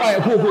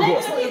 alright, cool. No,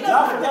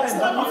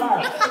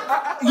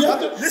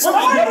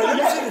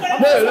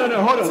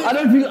 hold on.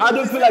 I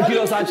don't feel like you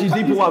don't actually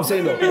deep in what I'm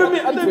saying though. I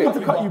don't mean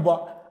to cut you,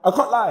 but I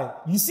can't lie.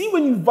 You see,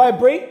 when you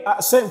vibrate at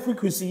a certain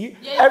frequency,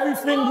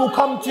 everything will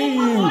come to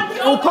you.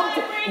 It will come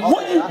to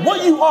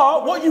what you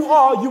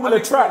are. You will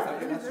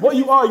attract. What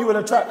you are, you will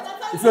attract.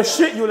 If you're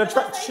shit, you will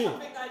attract shit.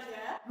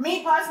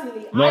 Me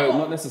personally,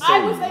 not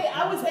necessarily.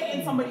 I was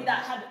dating somebody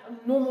that had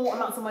normal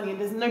amounts of money, and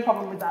there's no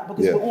problem with that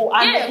because we're all.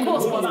 I'm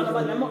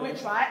not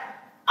rich, right?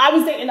 I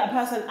was dating that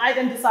person. I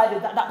then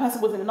decided that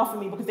person wasn't enough for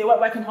me because they weren't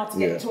working hard to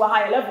get to a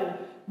higher level.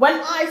 When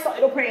I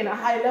started operating at a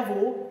higher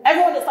level,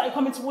 everyone that started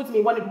coming towards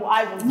me wanted what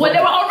I wanted. Well, they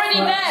were already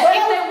there.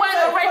 If they weren't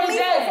already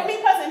there. For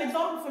me personally, an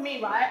example for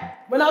me, right?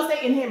 When I was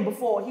dating him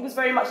before, he was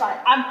very much like,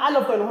 I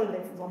love going on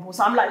holiday, for example.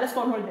 So I'm like, let's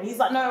go on holiday. He's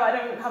like, no, I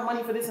don't have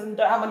money for this and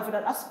don't have money for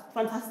that. That's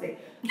fantastic.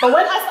 But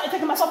when I started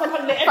taking myself on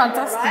holiday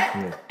everywhere,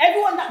 right?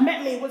 Everyone that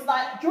met me was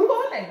like, do you want to go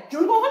on holiday? Do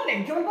you want to go on holiday?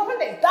 Do you want to go on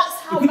holiday? That's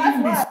how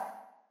life works.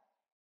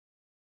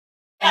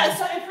 At a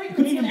certain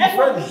frequency, and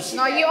everyone meets you.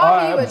 No, you are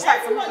who you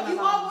attract. You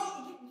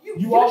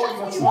are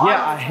what you are.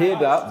 Yeah, I hear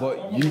that,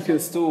 but you can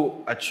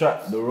still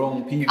attract the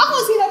wrong people. I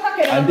can't see no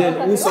packet. And then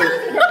also,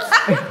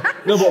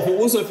 no, but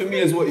also for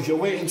me as well, if you're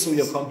waiting until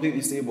you're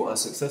completely stable and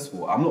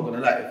successful, I'm not gonna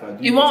lie if I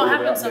do. It won't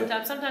happen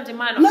sometimes. Sometimes it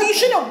might not. No, you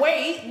shouldn't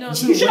wait. No,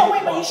 you shouldn't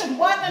wait, but you should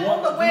work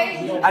along the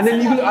way. And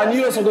then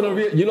you're also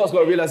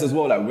gonna realize as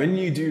well, like when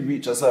you do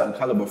reach a certain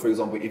caliber, for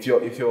example, if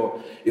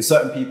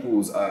certain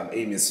people's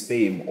aim is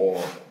fame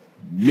or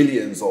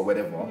millions or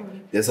whatever,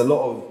 there's a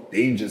lot of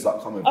dangers that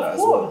come with that as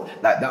well.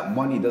 Like that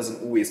money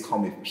doesn't always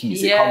come with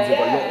peace. It comes with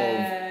a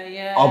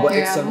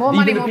lot of more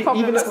money, more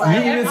problems.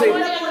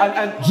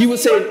 And he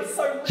was saying,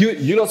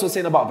 you're also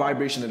saying about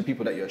vibration and the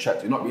people that you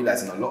attract. You're not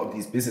realizing a lot of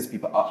these business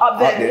people out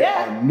there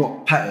are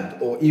not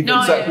patterned, or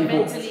even certain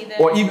people,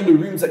 or even the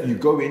rooms that you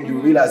go in. You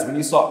realize when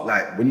you start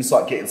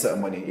getting certain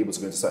money, able to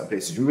go into certain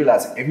places, you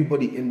realize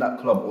everybody in that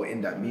club or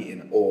in that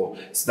meeting or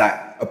it's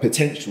like a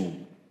potential.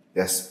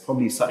 There's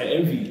probably something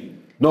envy.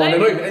 No, they're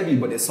not even envy,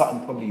 but there's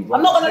something probably wrong.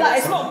 I'm not gonna lie,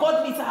 it's not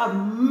godly to have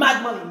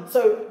mad money.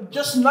 So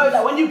just know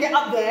that when you get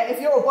up there, if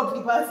you're a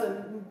godly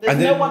person, there's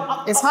no one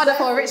up It's harder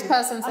for a rich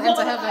person to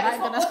enter heaven.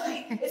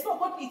 It's not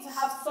godly to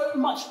have so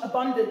much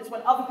abundance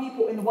when other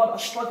people in the world are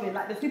struggling.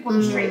 Like there's people on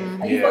the street,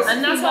 and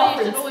that's why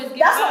you should always give.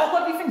 That's not a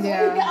godly thing. So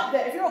when you get up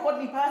there, if you're a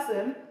godly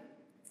person,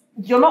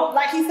 you're not,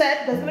 like he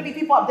said, there's gonna be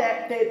people up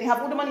there, they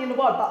have all the money in the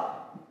world, but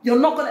you're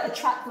not going to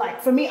attract,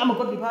 like, for me, I'm a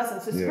godly person.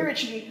 So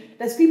spiritually,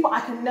 there's people I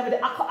can never date.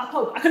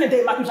 I couldn't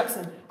date Michael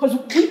Jackson. Because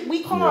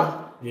we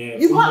can't,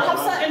 you can't have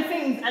certain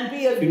things and be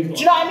do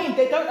you know what I mean?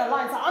 They don't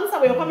align. So I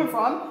understand where you're coming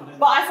from.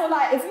 But I feel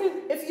like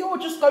if you're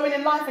just going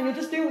in life and you're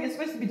just doing what you're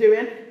supposed to be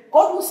doing,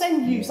 God will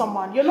send you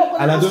someone. You're not going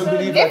to. And I don't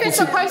believe if it's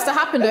supposed to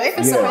happen, though. If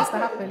it's supposed to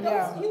happen,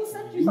 He will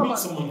send you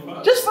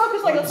someone. Just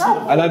focus on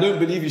yourself. And I don't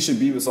believe you should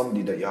be with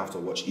somebody that you have to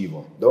watch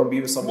either. Don't be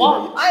with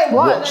somebody that you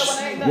watch.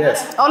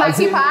 Yes. Oh, like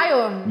keep an eye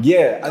on.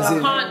 Yeah, as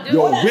in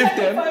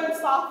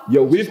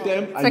you're with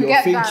them and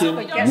you're thinking,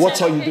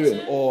 what are you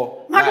doing?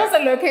 Or what's the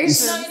location?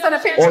 Send a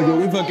picture. Or you're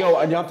with a girl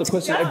and you have to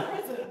question.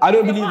 I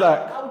don't believe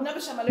that. I would never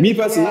share my Me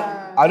personally,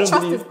 I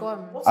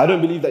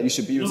don't believe that you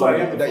should be with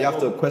somebody that you have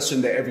to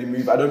question their every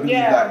move. I don't believe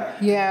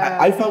that. Yeah.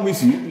 I found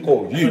with you.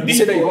 Oh, you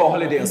say that you go on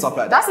holiday and stuff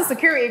like that. That's a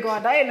security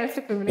guard. That ain't no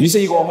flipping. You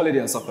say you go on holiday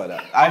and stuff like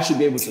that. I should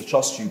be able to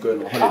trust you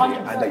going on holiday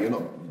and that you're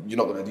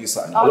not gonna do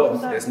something.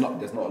 There's not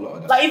a lot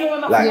of that. Like even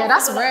when my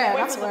that's rare.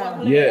 That's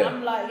rare. Yeah.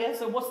 I'm like,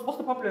 so what's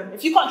the problem?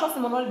 If you can't trust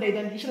him on holiday,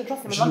 then you shouldn't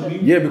trust him in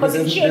London. Yeah, because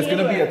there's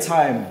gonna be a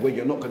time where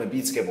you're not gonna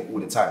be together all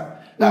the time.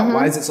 Like,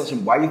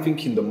 why are you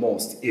thinking the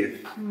most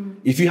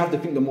if you have to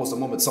think the most the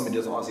moment somebody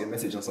doesn't answer your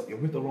message and stuff, you're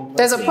with the wrong person.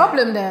 There's a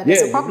problem there.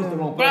 There's a problem. You're with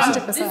the wrong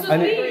person. 100%. This was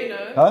me, you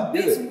know.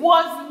 This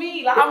was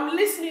me. Like I'm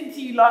listening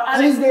to you, like,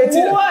 and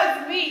it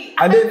was me.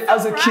 And then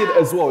as a kid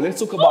as well, let's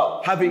talk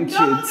about having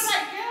kids.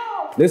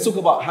 Let's talk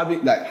about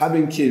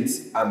having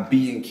kids and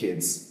being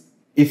kids.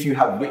 If you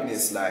have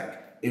witnessed like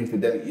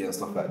infidelity and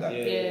stuff like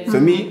that. For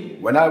me,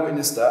 when I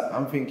witnessed that,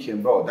 I'm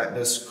thinking, bro, that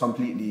just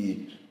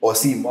completely or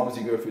see moms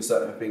who go through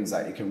certain things,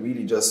 like it can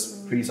really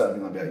just pre certain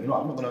things and be like, you know,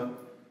 I'm not gonna.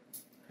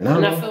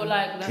 And I feel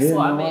like that's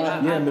what I mean.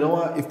 Yeah, you know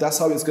what? If that's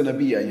how it's gonna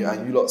be, and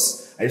you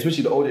lots, and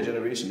especially the older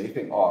generation, they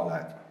think, oh,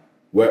 like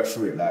work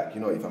through it. Like, you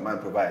know, if a man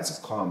provides, it's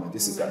calm, and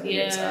this is like the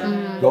next.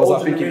 And girls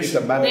are thinking if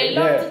the man,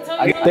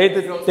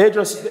 they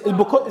just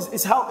because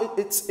it's how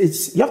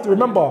it's. You have to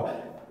remember.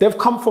 They've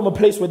come from a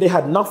place where they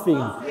had nothing.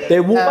 They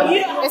walk.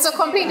 It's a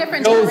complete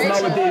different girls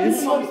generation.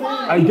 nowadays,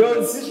 and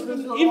girls,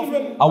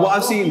 and what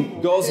I've seen,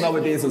 girls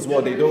nowadays as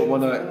well, they don't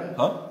want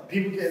to,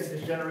 People get into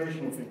this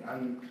generational thing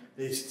and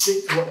they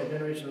stick to what their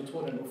generation have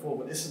taught them before.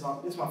 But this is my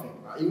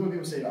thing. Like, even when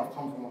people say I've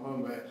come from a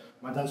home where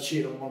my dad's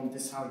cheated on mum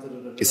this time,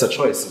 it's a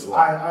choice as well.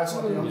 I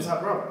something I'm like,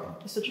 bro.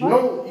 It's a choice.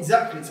 No,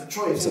 exactly, it's a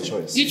choice. It's a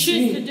choice. You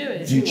choose to do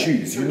it. You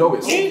choose. You know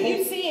it's.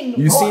 You've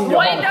seen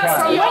your mum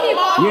cry.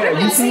 Yeah,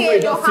 you see what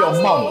it does to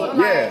your mum.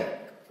 Yeah.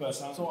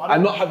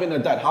 And not having a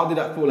dad, how did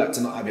that feel like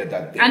to not have your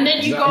dad there? And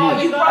then you go and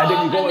then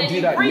you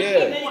do that.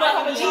 Yeah.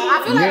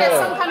 I feel like there's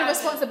some kind of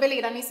responsibility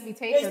that needs to be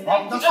taken.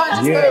 Like, you can't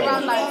just go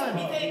around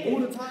like all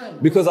the time.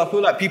 Because I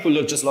feel like people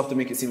just love to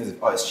make it seem as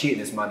if, oh, it's cheating,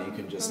 it's money, you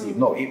can just leave.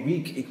 No,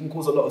 it can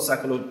cause a lot of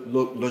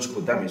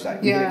psychological damage.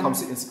 Like, when it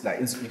comes to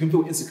you can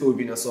feel insecure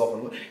within yourself,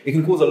 and it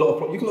can cause a lot of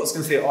problems. You can not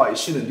gonna say, oh, it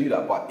shouldn't do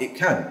that, but it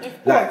can.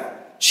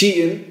 Like,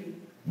 cheating.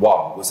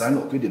 Wow, was I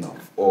not good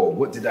enough? Or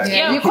what did I do?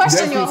 Yeah, you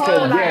question your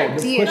whole life.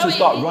 The questions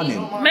start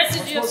running.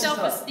 Message your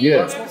self-esteem.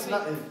 Yeah.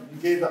 You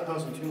gave that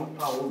person too much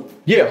power.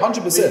 Yeah,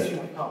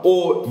 100%.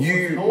 Or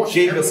you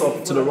gave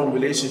yourself to the wrong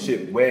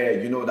relationship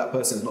where you know that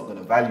person's not going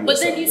to value you. But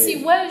then you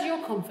see, where does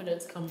your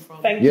confidence come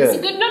from? Thank you. Yeah. It's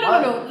good.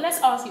 No.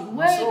 Let's ask you.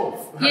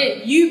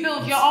 You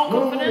build your own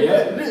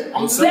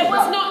confidence. There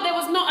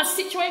was not a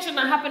situation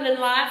that happened in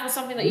life or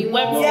something that you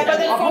went through. Yeah, but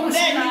then from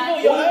there you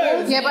build your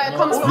own. Yeah, but it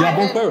comes from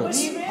both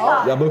parents.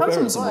 Yeah, both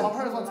parents. My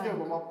parents aren't together,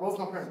 but both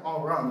my parents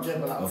are around. Yeah,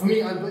 but like, for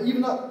me, but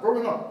even that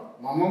growing up,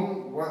 my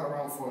mum went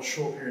around for a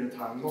short period of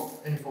time, not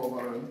any fault of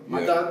my own.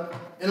 My dad,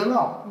 in and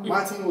out.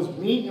 My thing was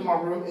me in my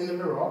room, in the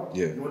mirror.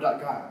 Yeah. You're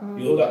that guy.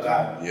 You're that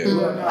guy.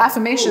 Yeah.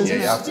 Affirmations. Yeah,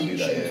 you have to do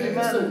that.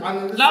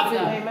 And Love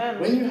that.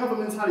 When you have a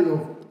mentality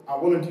of I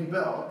want to do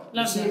better,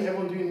 you see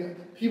everyone doing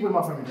it. People in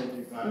my family don't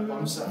do that, but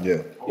I'm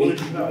saying, I want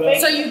to do better.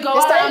 So you go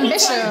It's the out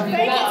ambition.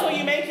 Fake it till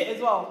you make it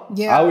as well.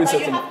 Yeah. I always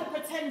Like, said you to have to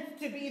pretend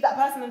to be that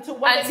person until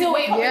one day you until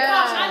wake up. and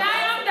I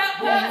am that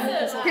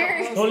person.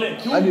 Period. Don't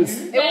let I just,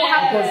 It will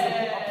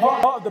happen.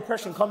 Part of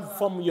depression comes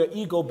from your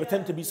ego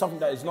pretend to be something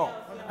that is not,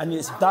 and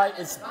it's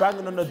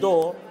banging on the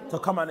door to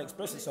come and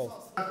express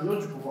itself.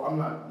 Logical, I'm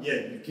like, yeah,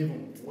 you've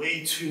given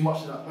way too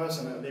much to that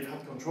person and they've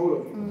had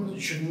control of you. You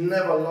should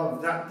never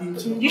love that deep.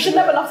 You should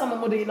never love someone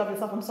more than you love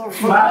yourself. I'm sorry.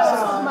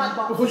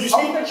 Because you see,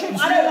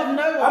 I don't love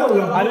no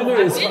one. I don't know.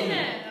 I've been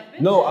there.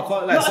 No, I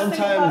can't. Like, Not a single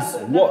sometimes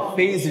person, what never.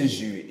 phases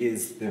you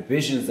is the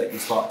visions that you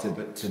start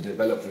to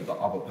develop with the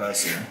other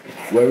person,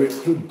 where it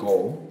could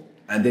go,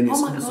 and then it's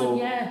Oh my also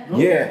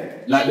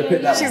God, like the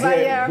pit that She's like,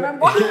 yeah, I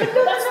remember. I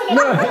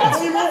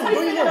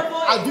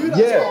do that.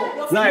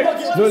 Yeah, like,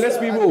 no, let's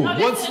be real.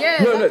 Once,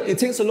 Yeah, no, it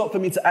takes a lot for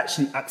me to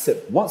actually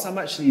accept. Once I'm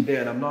actually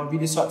there and I'm now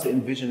really starting to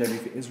envision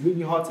everything, it's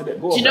really hard to let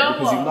go of you that know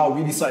because what? you've now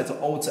really started to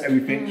alter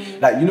everything.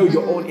 Like, you know,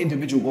 your own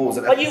individual goals,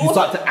 and you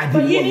start to add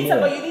in But you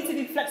more. need to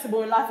be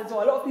flexible in life as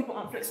well. A lot of people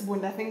aren't flexible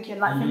in their thinking.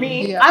 Like for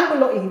me, I'm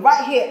Belotti.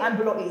 Right here, I'm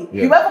Belotti.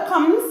 Yeah. Whoever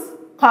comes.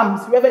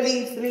 Whoever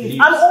leaves.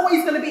 I'm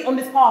always going to be on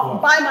this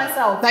path by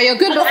myself. That you're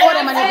good before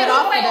them and you're good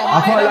after them. I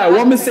can't lie.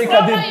 One mistake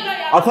I did.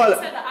 I can't.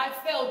 said that I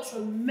failed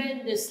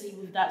tremendously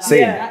with that.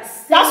 Same.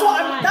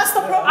 That's the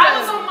problem. I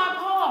was on my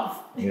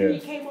path. Yeah. He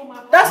came on my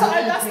path. That's the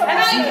and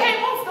I came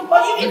off the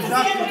path. you need to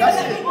Exactly.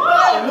 That's it.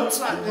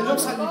 It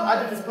looks like you've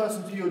added this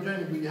person to your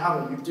journey, but you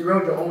haven't. You've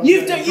derailed your own.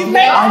 You've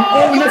made.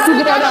 Let's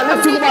talk about that.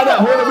 Let's talk about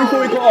that. Hold on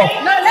before we go off.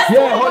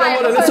 Hold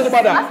on. Let's talk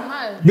about that. That's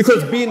mad.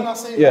 Because being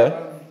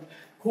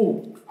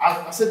cool.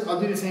 I said I'll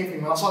do the same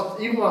thing. When I start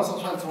trying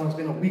to someone it's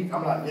been a week,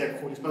 I'm like, yeah,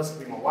 cool, this person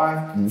can be my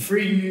wife.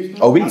 3 years.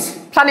 A week?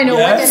 Planning your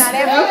wedding and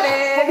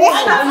everything.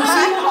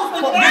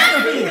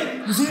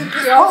 You see?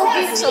 Your whole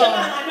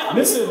future.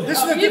 Listen, This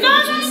is the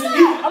difference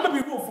between I'm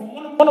gonna be real.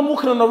 From when I'm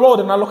walking on the road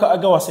and I look at a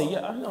girl, I say,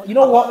 yeah, you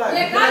know what?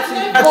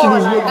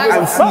 Actually look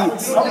and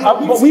see.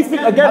 But we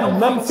think again,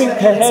 men think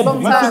ahead.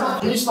 We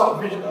think, when you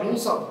start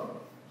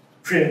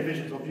creating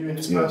visions of you and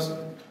this person,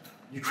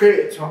 you create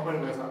it to a point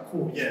where it's like,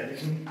 cool, yeah,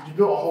 you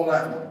built a whole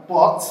life,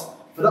 but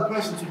for that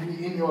person to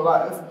be in your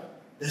life,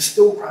 there's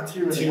still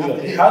criteria they have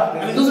to hit.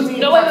 And it doesn't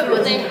mean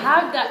but they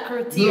have that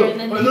criteria and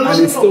then and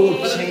it's still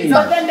changed.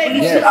 But then they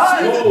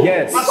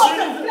Yes.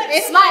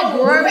 It's like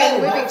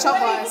growing with each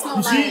other. It's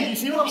not like. You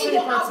see what I'm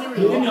saying? Criteria.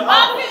 do you know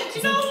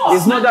what?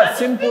 It's not that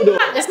simple though.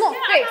 It's not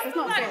fixed. It's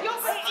not Like, fixed.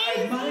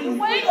 the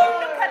way you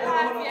look at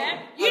life,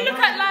 yeah? You look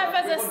at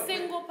life as a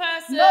single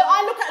person. No,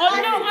 I look at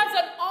life- no, as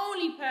an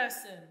only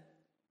person.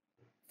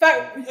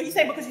 Are you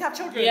saying because you have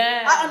children?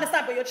 Yeah. I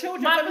understand, but your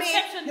children, My for me,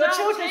 perception your now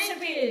children should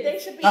be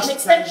changes. an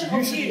extension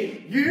of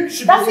you. You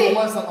should That's be it. the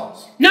ones that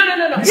us. No. I am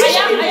now. You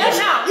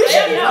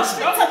should be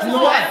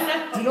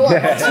Do you know what?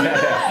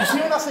 You see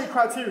when I say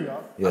criteria,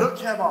 I don't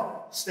care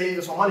about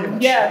status or money.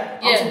 Yeah.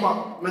 I'm talking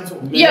about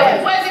mental.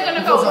 Yeah, where's it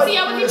gonna go? See,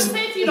 I was even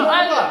saying to you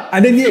earlier.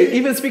 And then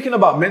even speaking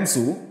about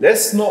mental,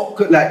 let's not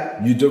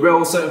like you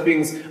derail certain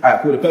things.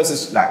 Alright, cool. The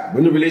person's like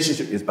when the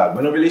relationship is bad,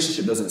 when a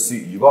relationship doesn't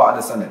suit you, you gotta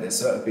understand that there's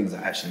certain things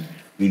that actually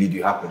really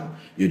do happen.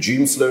 Your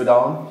dreams slow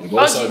down, your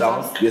goals slow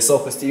down, your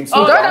self-esteem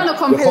slow down. Go down a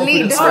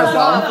complete different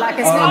path, like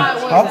it's not how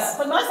it was.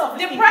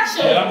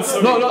 Depression.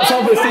 No, not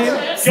self-esteem.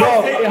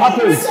 No, it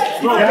happens.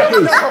 It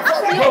happens.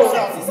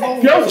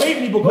 Girls hate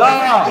me because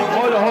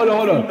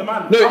Hold on.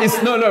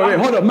 No, wait,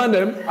 hold on, man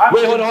them.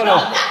 Wait, hold on.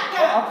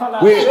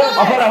 Wait,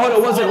 hold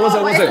on, one second.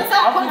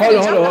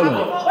 Hold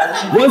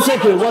on. 1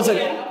 second.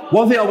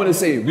 One thing I want to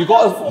say, we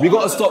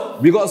gotta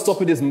stop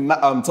with this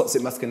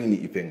toxic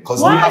masculinity thing,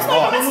 because we have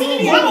hearts.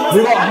 We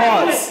got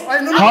hearts.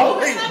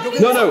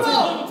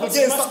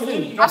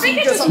 I think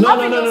it's just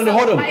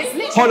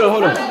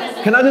Hold on.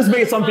 Can I just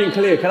make something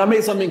clear?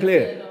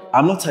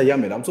 I'm not a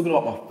Yamin. I'm talking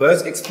about my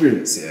first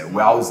experience here,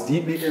 where I was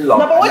deeply in love.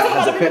 No, but and we're that talking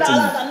has about people affected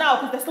like me. that now,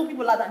 because there's still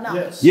people like that now.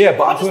 Yes. Yeah,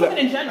 but I I'm feel just talking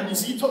like. in general. And you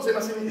see, toxic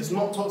masculinity is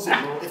not toxic,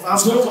 bro. If I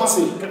build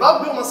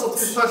myself to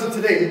this person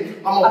today,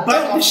 I'm gonna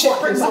build my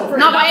fucking self.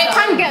 No, but it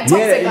can get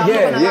toxic.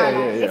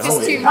 Yeah. If it's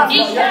too much.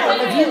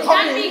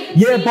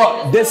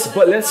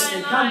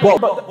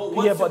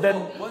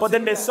 But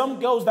then there's some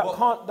girls that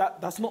can't.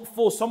 That's not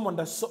for someone.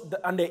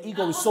 And their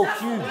ego is so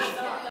huge.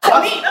 For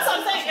me, that's what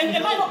I'm saying.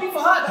 It might not be for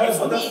her, but it's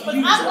for me. But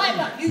I like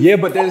that.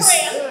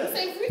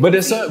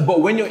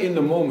 But when you're in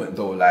the moment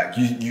though, like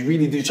you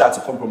really do try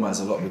to compromise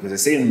a lot, because they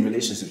say in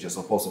relationships you're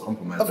supposed to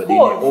compromise, but then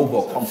you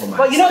over compromise.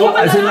 But you know what?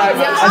 I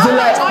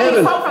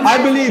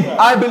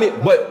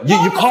believe, but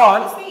you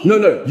can't.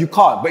 No, you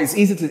can't. But it's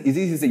easy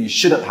to say you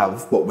shouldn't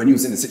have. But when you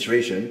was in the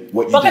situation,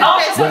 what you did.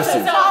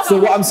 So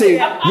what I'm saying,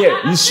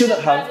 you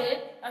shouldn't have.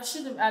 I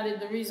should have added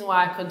the reason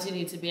why I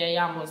continued to be a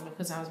yam was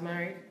because I was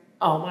married.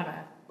 Oh, my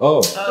bad.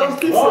 Just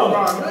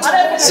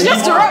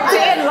dropped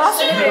it in last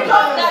minute.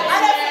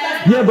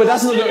 Yeah, but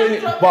that's not the only.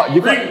 But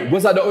you can't.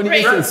 Was that the only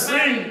instance?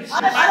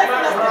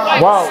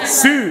 Wow,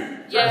 suit,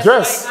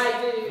 dress.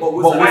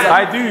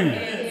 I do.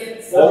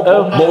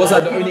 But was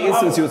that the only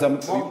instance he was a?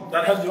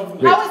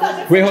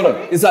 Wait, hold on.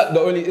 Is that the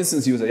only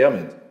instance he was a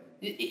Yamin?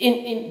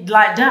 In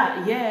like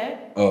that, yeah.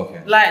 Oh,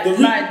 okay. Like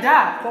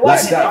that.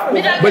 Like that.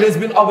 But there's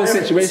been other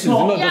situations,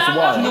 not just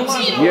one.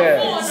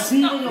 Yeah. I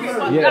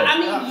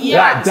mean, yeah.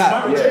 Like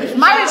that. Yeah.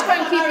 Marriage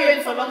can keep you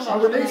in for longer. A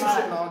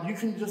relationship now, you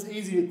can just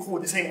easily call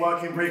this ain't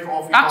working, break it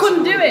off. I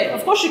couldn't do it.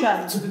 Of course you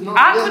can.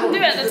 I couldn't do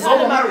it at the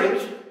time of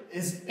marriage.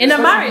 In a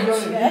marriage,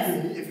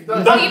 if you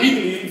don't you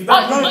mean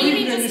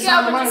just get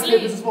up and just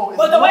leave?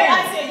 But the way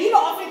I say it, you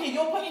lot are thinking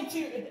you're putting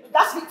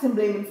that's victim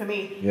blaming for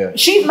me. Yeah.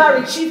 She's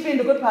married, she's being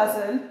the good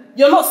person.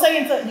 You're now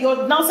saying to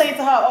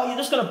her, oh, you're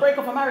just gonna break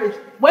off a marriage.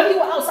 When you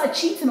were outside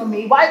cheating on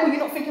me, why were you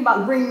not thinking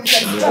about rings and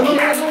stuff? You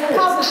weren't thinking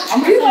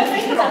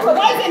that. So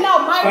why is it now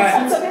my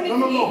responsibility? No. I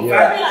mean,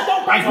 like,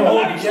 don't break off a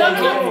marriage.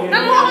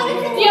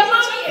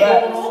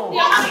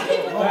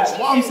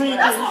 What I'm saying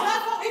That's not her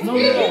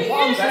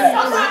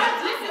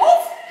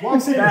fault. What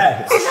I'm saying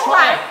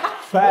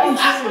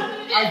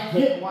I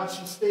get why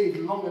she stayed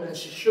longer than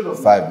she should have.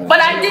 5 minutes.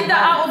 But I did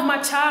that out of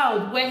my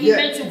child, where he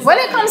mentioned. When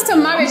it comes to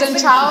marriage and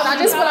child, I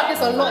just feel like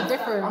it's a lot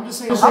different. I'm just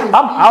saying. I'm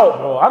out,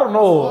 bro. I don't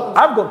know.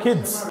 I've got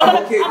kids. You're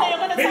gonna turn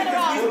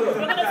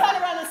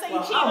around and say you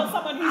cheated on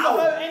someone who's a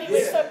hoe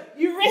anyway. So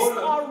you risk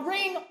our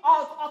ring,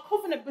 our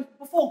covenant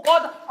before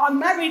God, our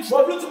marriage.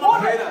 Don't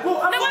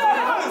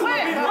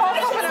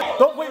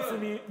wait for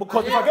me,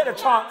 because if I get a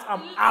chance,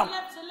 I'm out.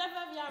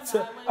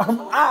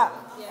 I'm out.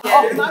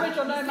 Marriage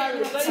or no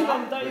marriage, don't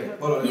even.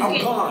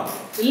 I'm gone.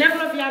 The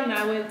level of yam that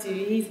I went to,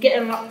 he's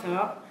getting locked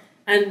up,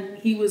 and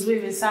he was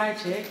with his side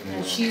chick,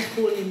 and she's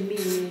calling me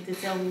to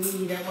tell me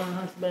that my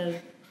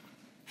husband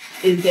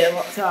is getting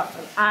locked up,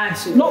 and I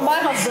should. Not my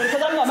husband,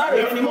 because I'm not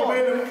married anymore.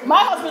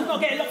 My husband's not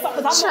getting locked up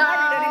because I'm not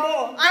married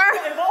anymore. I'm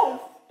not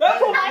involved. Don't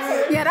call my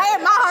phone. Yeah, that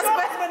ain't my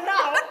husband.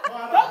 Now.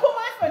 Don't call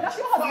my phone. That's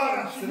your husband.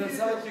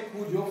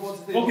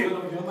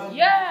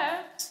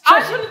 Yeah,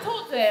 I should have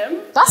talked to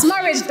him. That's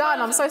marriage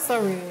done. I'm so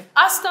sorry.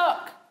 I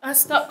stuck.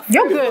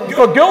 You're good. If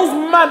a girl's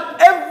man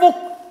ever...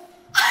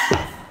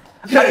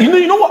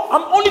 You know what?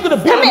 I'm only going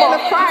to beat him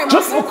up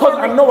just because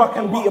I know I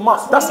can beat him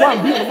up. That's why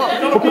I'm beating him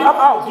up. Because I'm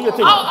out. Do your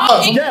thing.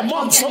 Yeah,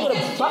 mom, I'm going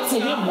to battle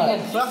him.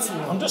 Like,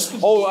 I'm just...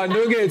 Oh, and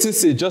don't get it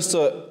twisted. Just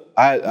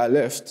I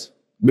left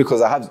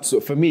because I had to. So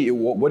for me,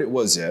 what it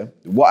was,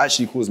 what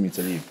actually caused me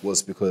to leave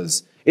was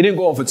because it didn't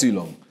go on for too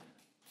long.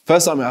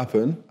 First time it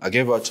happened, I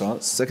gave her a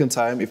chance. Second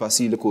time, if I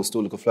see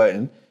still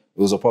flirting, it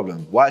was a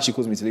problem. What actually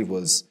caused me to leave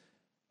was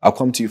I've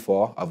come too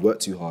far. I've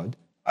worked too hard.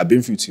 I've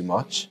been through too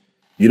much.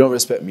 You don't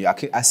respect me.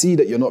 I see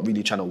that you're not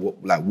really trying to walk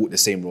the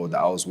same road that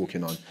I was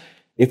walking on.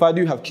 If I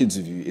do have kids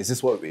with you, is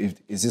this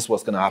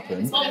what's gonna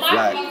happen?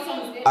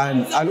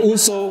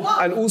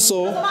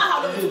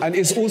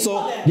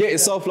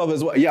 It's self-love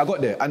as well. Yeah, I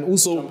got there. And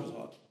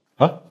also,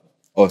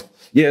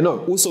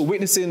 also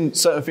witnessing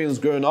certain things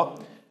growing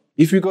up.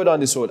 if we go down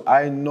this road,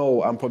 I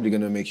know I'm probably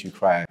gonna make you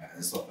cry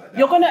and stuff like that.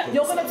 You're gonna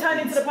turn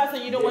into the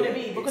person you don't want to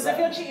be, because if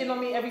you're cheating on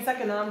me every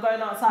second and I'm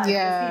going outside,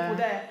 there's people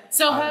there.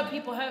 So hurt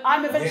people.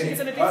 I'm eventually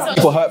gonna do something.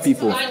 People hurt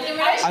people,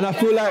 and I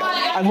feel like,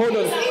 and hold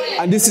on,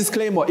 and this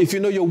disclaimer: if you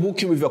know you're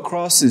walking with your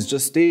crosses,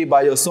 just stay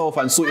by yourself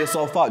and sort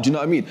yourself out. Do you know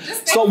what I mean?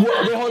 So wait,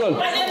 hold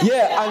on,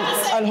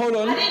 and hold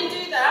on. I didn't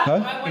do that.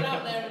 I went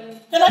out there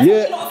and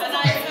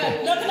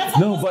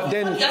no, but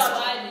then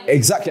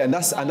exactly, and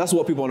that's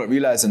what people are not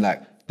realizing.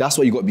 Like, that's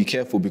why you got to be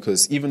careful,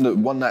 because even the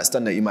one night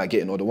stand that you might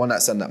get in, or the one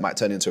night stand that might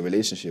turn into a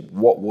relationship,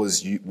 what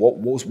was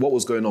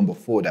going on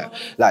before that?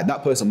 Like,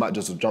 that person might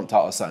just have jumped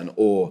out or something,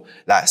 or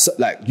like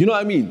you know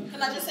what I mean?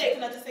 Can I just say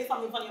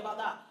something funny about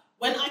that?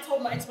 When I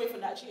told my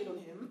ex-boyfriend that I cheated on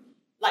him,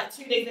 like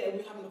 2 days later, we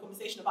were having a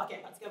conversation about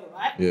getting back together,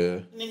 right?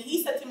 Yeah. And then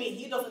he said to me,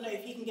 he doesn't know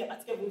if he can get back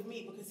together with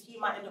me because he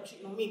might end up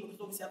cheating on me,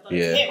 because obviously I've done it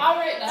to him.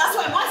 That's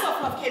why my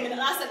self-love came in, and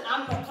I said,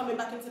 I'm not coming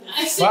back into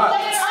this. You can't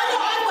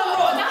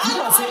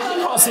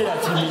say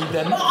that to me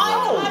then.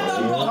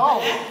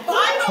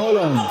 Hold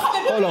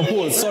on,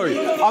 pause. Sorry,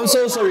 I'm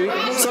so sorry.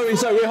 Sorry.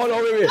 Wait, hold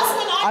on, wait.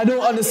 I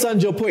don't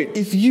understand your point.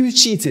 If you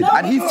cheated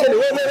and he's telling,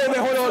 wait,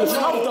 hold on.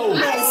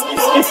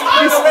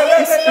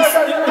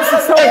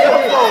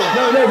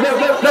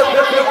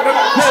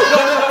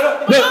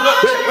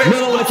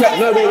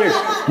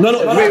 No,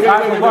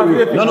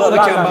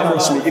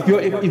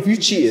 if you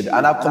cheated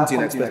and I've come to you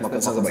and expressed my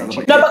concerns about you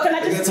cheating. No, but can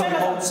I just say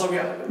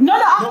No,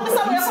 I understand where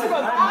you're coming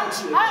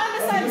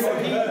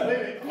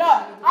from.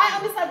 I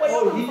understand where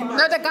you're coming from.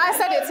 No, the guy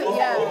said it to you. He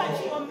might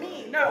cheat on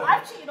me. No,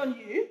 I've cheated on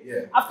you.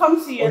 Yeah. I've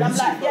come to you and I'm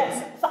like,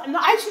 yes. No,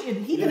 I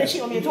cheated. He didn't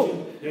cheat on me at all.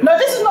 Yeah. No,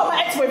 this is not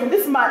my ex-boyfriend.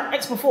 This is my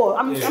ex before.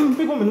 I'm a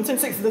big woman. I'm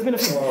 26. There's been a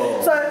few.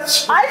 So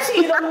I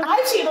cheated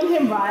on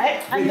him,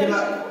 right? And then, I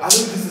know this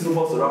is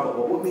supposed to wrap up,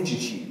 but what made you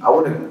cheat? I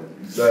want to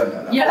learn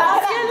that. Can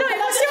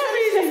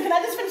I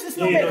just finish this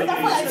little bit? Because I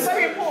feel like it's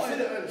very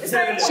important. It's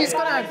very important. She's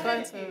gonna go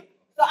into it.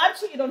 So I've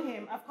cheated on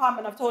him. I've come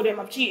and I've told him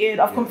I've cheated.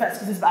 I've confessed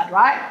because it's bad,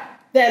 right?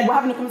 Then we're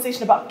having a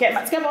conversation about getting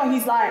back together, and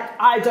he's like,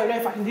 I don't know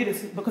if I can do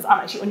this because I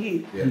might cheat on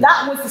you. Yeah.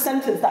 That was the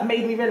sentence that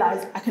made me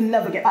realise I can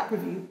never get back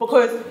with you,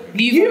 because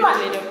you might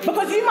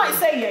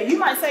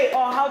say,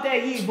 oh, how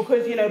dare you,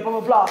 because, you know, blah,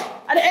 blah, blah.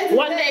 And at the end of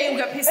the day, you'll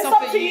get pissed it's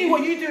off up to you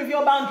what you do with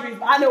your boundaries,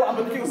 but I know what I'm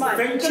going to do with mine.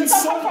 So it doesn't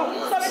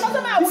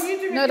matter what you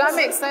do with yours. No, that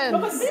makes sense.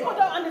 Because people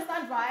don't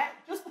understand, right?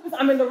 Just because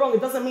I'm in the wrong,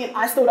 it doesn't mean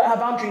I still don't have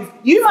boundaries.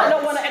 You might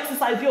not want to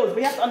exercise yours, but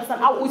you have to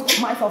understand I always put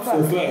myself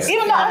first.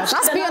 Even though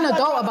that's being an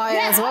adult about it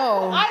as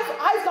well.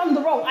 I've done the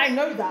wrong, I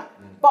know that.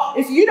 But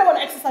if you don't want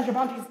to exercise your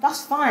boundaries,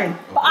 that's fine.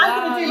 But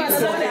I'm going to do my own.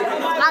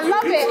 I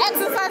love it.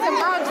 Exercising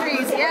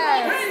boundaries.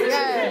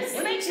 Yes.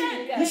 It makes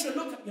sense. You should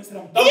look at this. He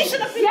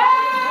should have been.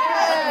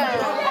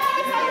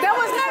 There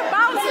was no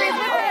boundaries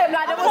with him.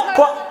 Like, there was no.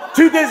 But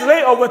 2 days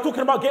later, we're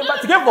talking about getting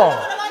back together.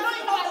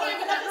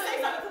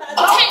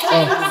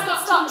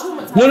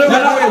 No,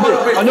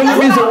 wait. Another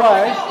reason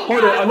why.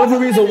 Hold on. Another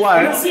reason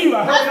why.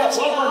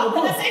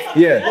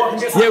 Yeah,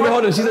 wait,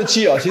 hold on. She's a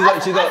cheater. She's a. As a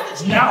cheater,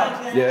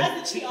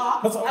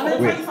 I'm going to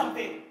tell you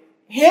something.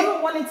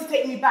 Him wanting to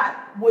take me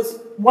back was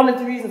one of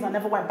the reasons I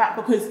never went back,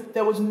 because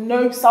there was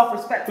no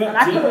self-respect, and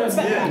I couldn't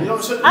respect that. No,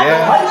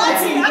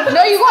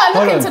 you got to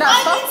look into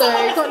that stuff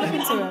though. You got to look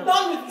into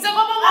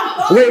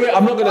it. Wait.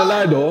 I'm not gonna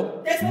lie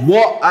though.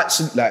 What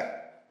actually, like,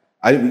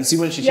 I didn't see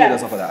when she cheated and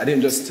stuff like that. I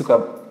didn't just took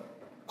her.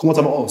 Come on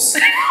to my house.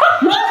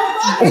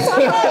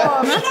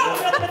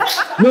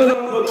 No.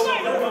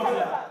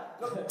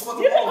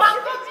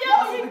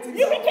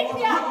 You can kick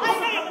me out.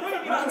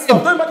 Go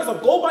back and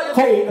go back your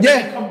day and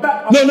then come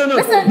back.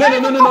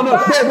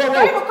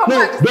 No.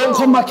 Don't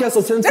come back here,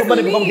 so send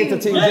somebody to come get the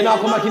things. You're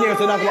not come back in here, so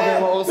you're not come back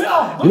in my house.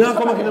 You're not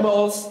come back in my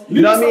house.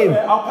 You know what I mean?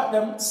 I'll pack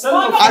them. I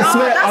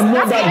swear, I'm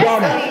not that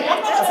dumb. I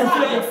can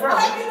feel it in front.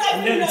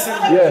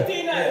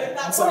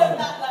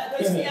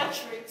 Those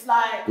theatrics,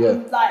 like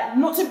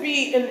not to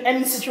be in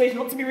any situation,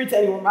 not to be rude to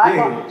anyone,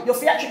 right? But your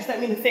theatrics don't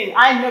mean a thing.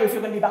 I know if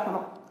you're going to be back or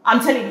not. I'm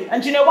telling you.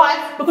 And do you know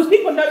why? Because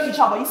people know each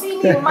other. You see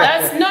me with my...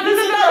 No.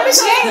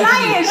 She ain't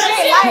lying.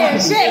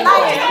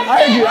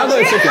 I agree. I'm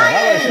going to shake her.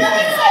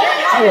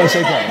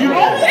 You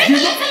know?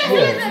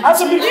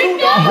 As a big food,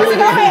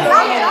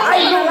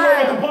 I know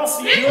where the boss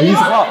is. He's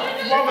hot.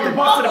 Rather the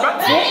boss to the back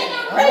foot.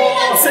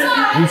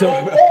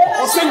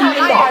 I'll send you in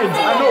behind.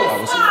 I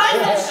know.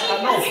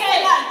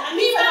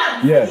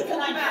 Yeah.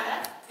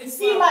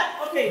 See, like,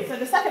 okay, so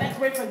the second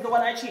ex-boyfriend, the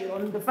one I cheated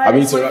on, the first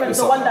ex-boyfriend,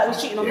 the one that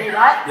was cheating on me,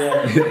 right?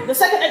 Yeah. The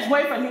second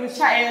ex-boyfriend, he was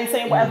chatting and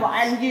saying whatever,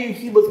 I knew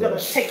he was gonna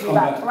take me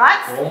back,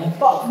 right?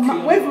 But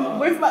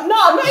with my, no,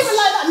 not even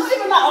like that, not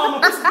even like, oh,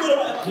 this is good or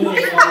whatever.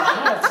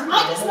 I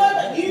just know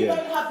that you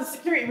don't have the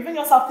security within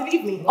yourself to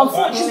leave me,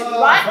 unfortunately,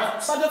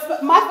 right?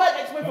 But my third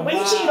ex-boyfriend, when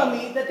he cheated on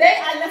me, the day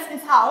I left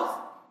his house,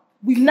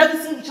 we've never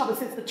seen each other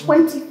since the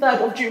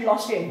 23rd of June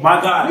last year. My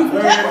God. We've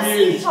never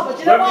seen each other. Do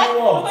you know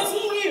why? Because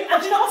he knew And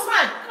do you know what's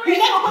mad? He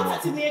never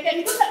contacted me again.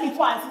 He contacted me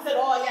twice. He said,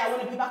 oh yeah, I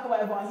want to be back or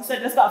whatever. And he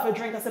said, let's go out for a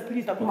drink. I said,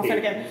 please don't put my phone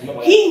again.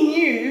 He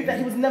knew that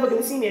he was never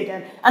going to see me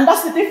again. And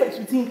that's the difference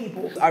between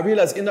people. I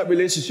realised in that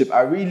relationship,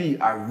 I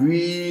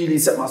really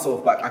set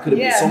myself back. I could have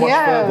been so much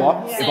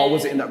further if I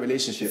wasn't in that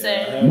relationship.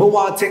 But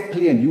I'll take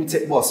plane, you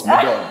take boss, me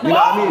done. You know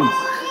what I mean?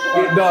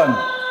 It done.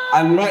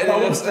 And right there,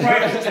 you know what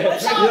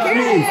I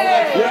mean? You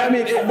know what I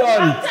mean? It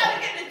done.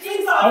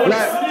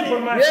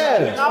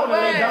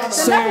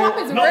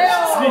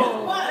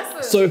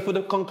 So for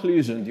the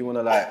conclusion, do you want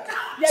to like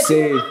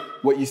say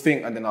what you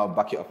think and then I'll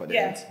back it up at the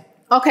end?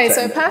 Okay,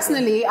 so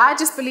personally, I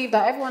just believe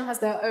that everyone has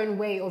their own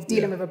way of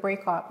dealing with a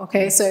breakup,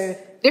 okay? So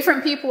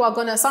different people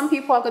are some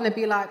people are gonna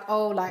be like,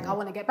 oh, like, I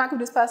wanna get back with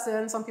this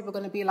person. Some people are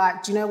gonna be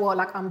like, do you know what,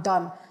 like, I'm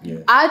done.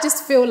 I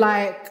just feel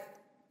like,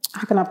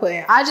 how can I put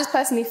it? I just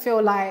personally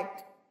feel like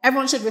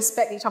everyone should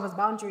respect each other's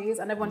boundaries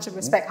and everyone should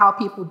respect how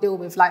people deal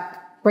with like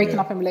breaking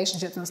up in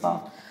relationships and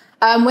stuff.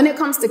 When it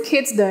comes to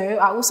kids though,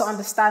 I also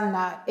understand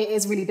that it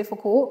is really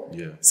difficult.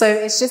 So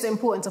it's just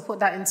important to put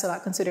that into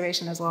like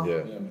consideration as well.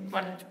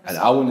 100%. And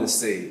I want to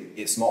say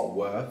it's not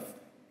worth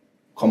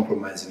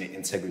compromising your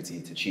integrity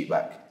to cheat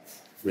back.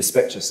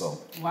 Respect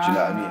yourself. Do you know what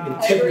I mean?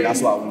 Integrity.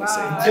 That's what I want to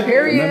say.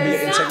 Remember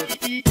your integrity.